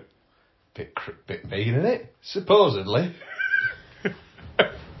somebody went, bit mean, isn't it? Supposedly.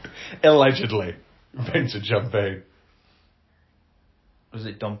 Allegedly invented champagne. Was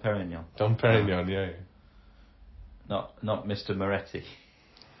it Dom Perignon? Dom Perignon, yeah. Not Mr. Moretti.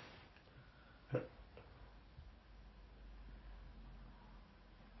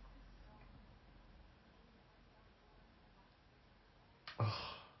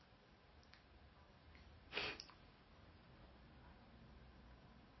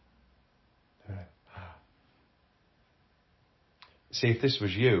 See, if this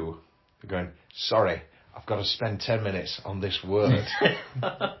was you, you're going, sorry, I've got to spend 10 minutes on this word.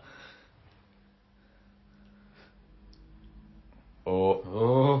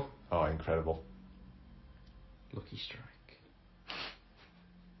 Oh, incredible. Lucky Strike.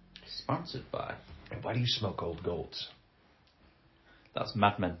 Sponsored by... Why do you smoke old golds? That's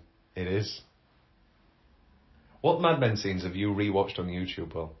Mad Men. It is. What Mad Men scenes have you rewatched on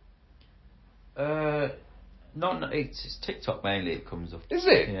YouTube, Will? It's TikTok mainly. It comes up. Is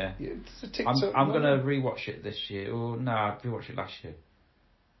it? Yeah. It's a TikTok. I'm gonna rewatch it this year. Oh no, I rewatched it last year.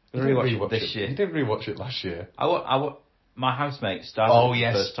 You didn't rewatch it last year. My housemate started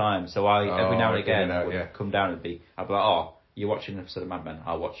it the first time, so every now and again would come down and I'd be like, oh, you're watching an episode of Mad Men,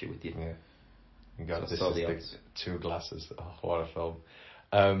 I'll watch it with you. Yeah. You got this so is the 2 glasses. Oh, what a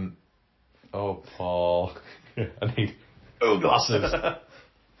film. Paul. I need 2 glasses.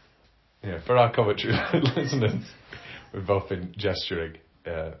 Yeah, for our commentary listeners, we've both been gesturing,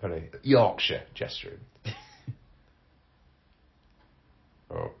 very Yorkshire gesturing.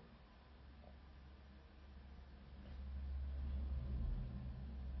 Oh.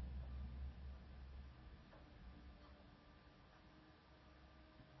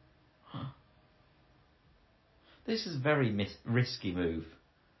 This is a very risky move.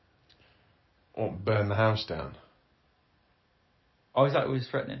 Burn the house down. Oh, is that what he's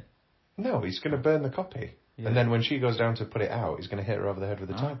threatening? No, he's going to burn the copy. Yeah. And then when she goes down to put it out, he's going to hit her over the head with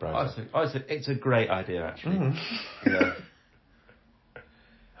a typewriter. It's a great idea, actually. Mm-hmm.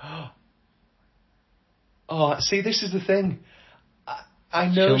 Yeah. See, this is the thing. I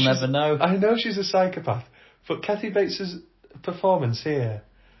know she'll never know. I know she's a psychopath, but Kathy Bates' performance here,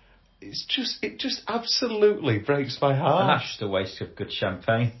 it just absolutely breaks my heart. And that's just a waste of good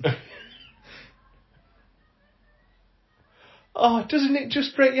champagne. Oh, doesn't it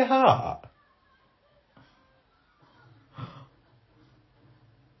just break your heart?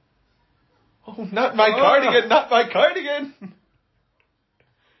 Oh, not my cardigan, not my cardigan!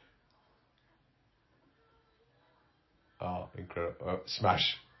 Oh, incredible. Oh,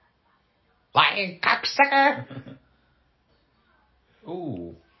 smash. Lying cocksucker!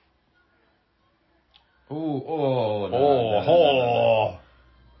 Ooh. Ooh, oh, no, no.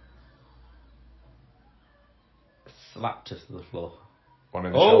 Slapped her to the floor. One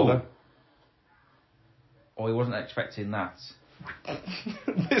in the shoulder. Oh, he wasn't expecting that.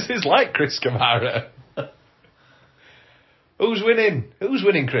 This is like Chris Kamara. Who's winning? Who's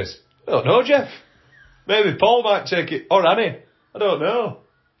winning, Chris? I don't know, Jeff. Maybe Paul might take it. Or Annie. I don't know.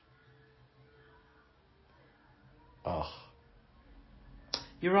 Oh.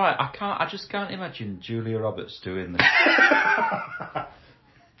 You're right. I just can't imagine Julia Roberts doing this.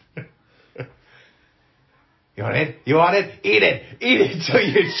 You want it? You want it? Eat it! Eat it till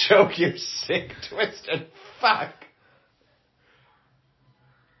you choke, you sick, twisted fuck!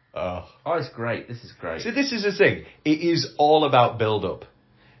 Oh. Oh, it's great. This is great. See, this is the thing. It is all about build-up.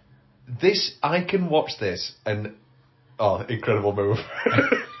 This, I can watch this and... Oh, incredible move.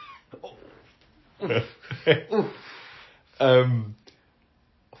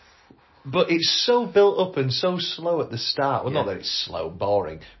 But it's so built up and so slow at the start. Well, not that it's slow,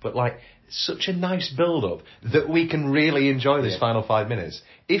 boring, but like such a nice build-up that we can really enjoy this final 5 minutes.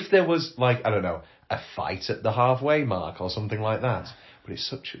 If there was, like, I don't know, a fight at the halfway mark or something like that. But it's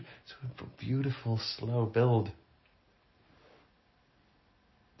such a beautiful, slow build.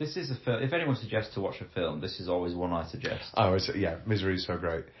 This is a film. If anyone suggests to watch a film, this is always one I suggest. Oh, yeah, Misery is so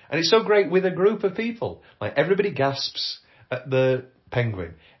great. And it's so great with a group of people. Like, everybody gasps at the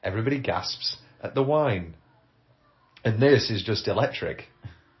penguin. Everybody gasps at the wine. And this is just electric.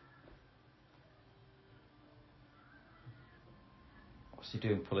 What's he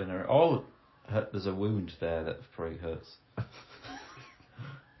doing pulling her? Oh, there's a wound there that probably hurts.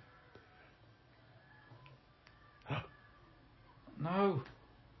 No.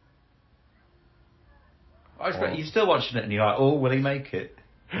 I expect you're still watching it and you're like, oh, will he make it?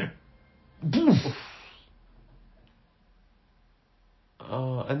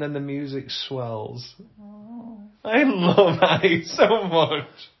 Oh, and then the music swells. Oh. I love Annie so much.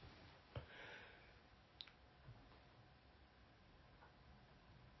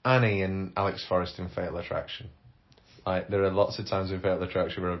 Annie and Alex Forrest in Fatal Attraction. There are lots of times in Fatal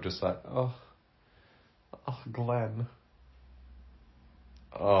Attraction where I'm just like, oh, Glenn.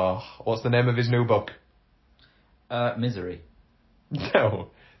 Oh, what's the name of his new book? Misery. No,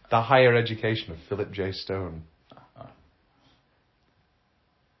 The Higher Education of Philip J. Stone.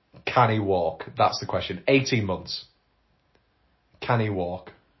 Can he walk? That's the question. 18 months. Can he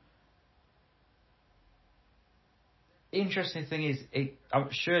walk? Interesting thing is,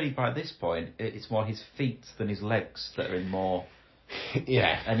 surely by this point, it's more his feet than his legs that are in more...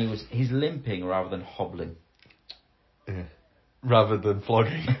 Yeah. And he's limping rather than hobbling. Yeah. Rather than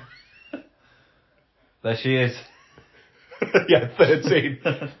flogging. There she is. Yeah, 13.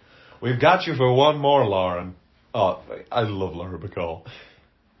 We've got you for one more, Lauren. Oh, I love Laura Bacall.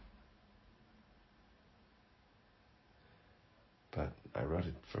 But I wrote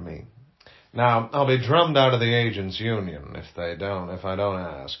it for me. Now, I'll be drummed out of the agents' union if I don't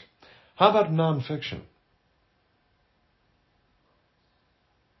ask. How about non-fiction?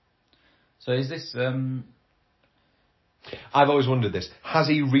 So is this... I've always wondered this. Has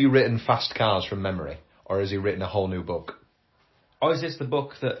he rewritten Fast Cars from memory? Or has he written a whole new book? Or is this the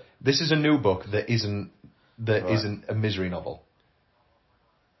book that... This is a new book that isn't a Misery novel.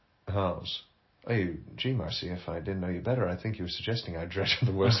 How's? Oh, gee, Marcy, if I didn't know you better, I think you were suggesting I dredge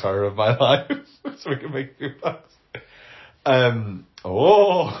the worst horror of my life so we can make a few bucks.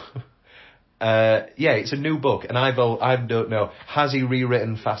 Yeah, it's a new book, and I don't know, has he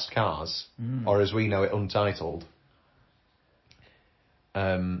rewritten Fast Cars? Or as we know it, Untitled?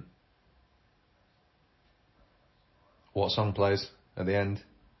 What song plays at the end?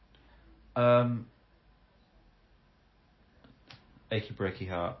 Achy Breaky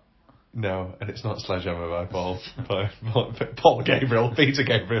Heart. No, and it's not Sledgehammer by Paul Gabriel, Peter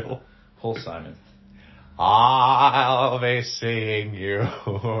Gabriel. Paul Simon. I'll be seeing you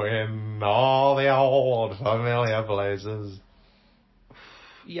in all the old familiar places.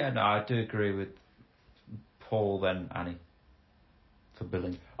 Yeah, no, I do agree with Paul then Annie. For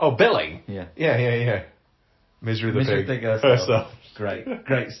Billy. Oh, Billy? Yeah. Yeah. Misery the Pig herself.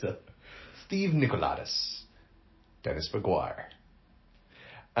 Great stuff. Steve Nicolaitis. Dennis McGuire.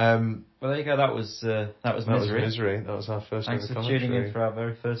 Well, there you go. That was Misery. That was our first Thanks for commentary. tuning in for our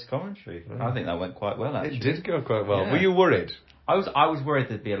very first commentary. Mm. I think that went quite well, actually. It did go quite well. Yeah. Were you worried? I was worried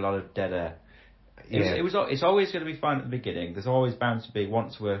there'd be a lot of dead air. Yeah. It's always going to be fine at the beginning. There's always bound to be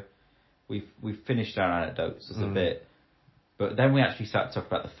once we've finished our anecdotes. There's a bit, but then we actually sat to talk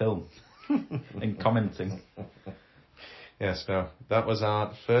about the film and commenting. Yes, no, that was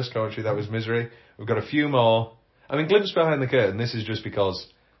our first commentary. That was Misery. We've got a few more. I mean, glimpse behind the curtain. This is just because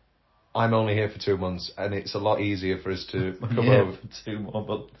I'm only here for 2 months, and it's a lot easier for us to come over for 2 more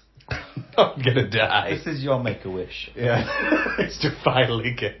months. I'm gonna die. This is your make-a-wish. Yeah, it's to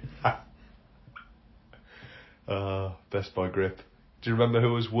finally get. Best boy grip. Do you remember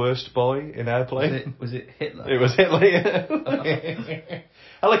who was worst boy in Airplane? Was it Hitler? It was Hitler. Yeah.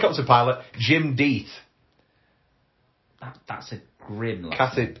 Helicopter pilot Jim Deeth. That's a grim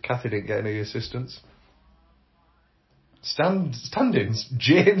last Kathy didn't get any assistance. Stand-ins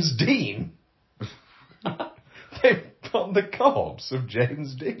James Dean. They've got the corpse of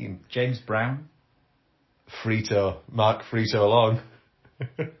James Dean. James Brown. Mark Frito Long.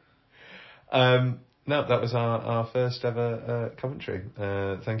 No, that was our first ever commentary.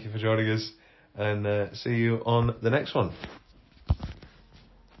 Thank you for joining us, and see you on the next one.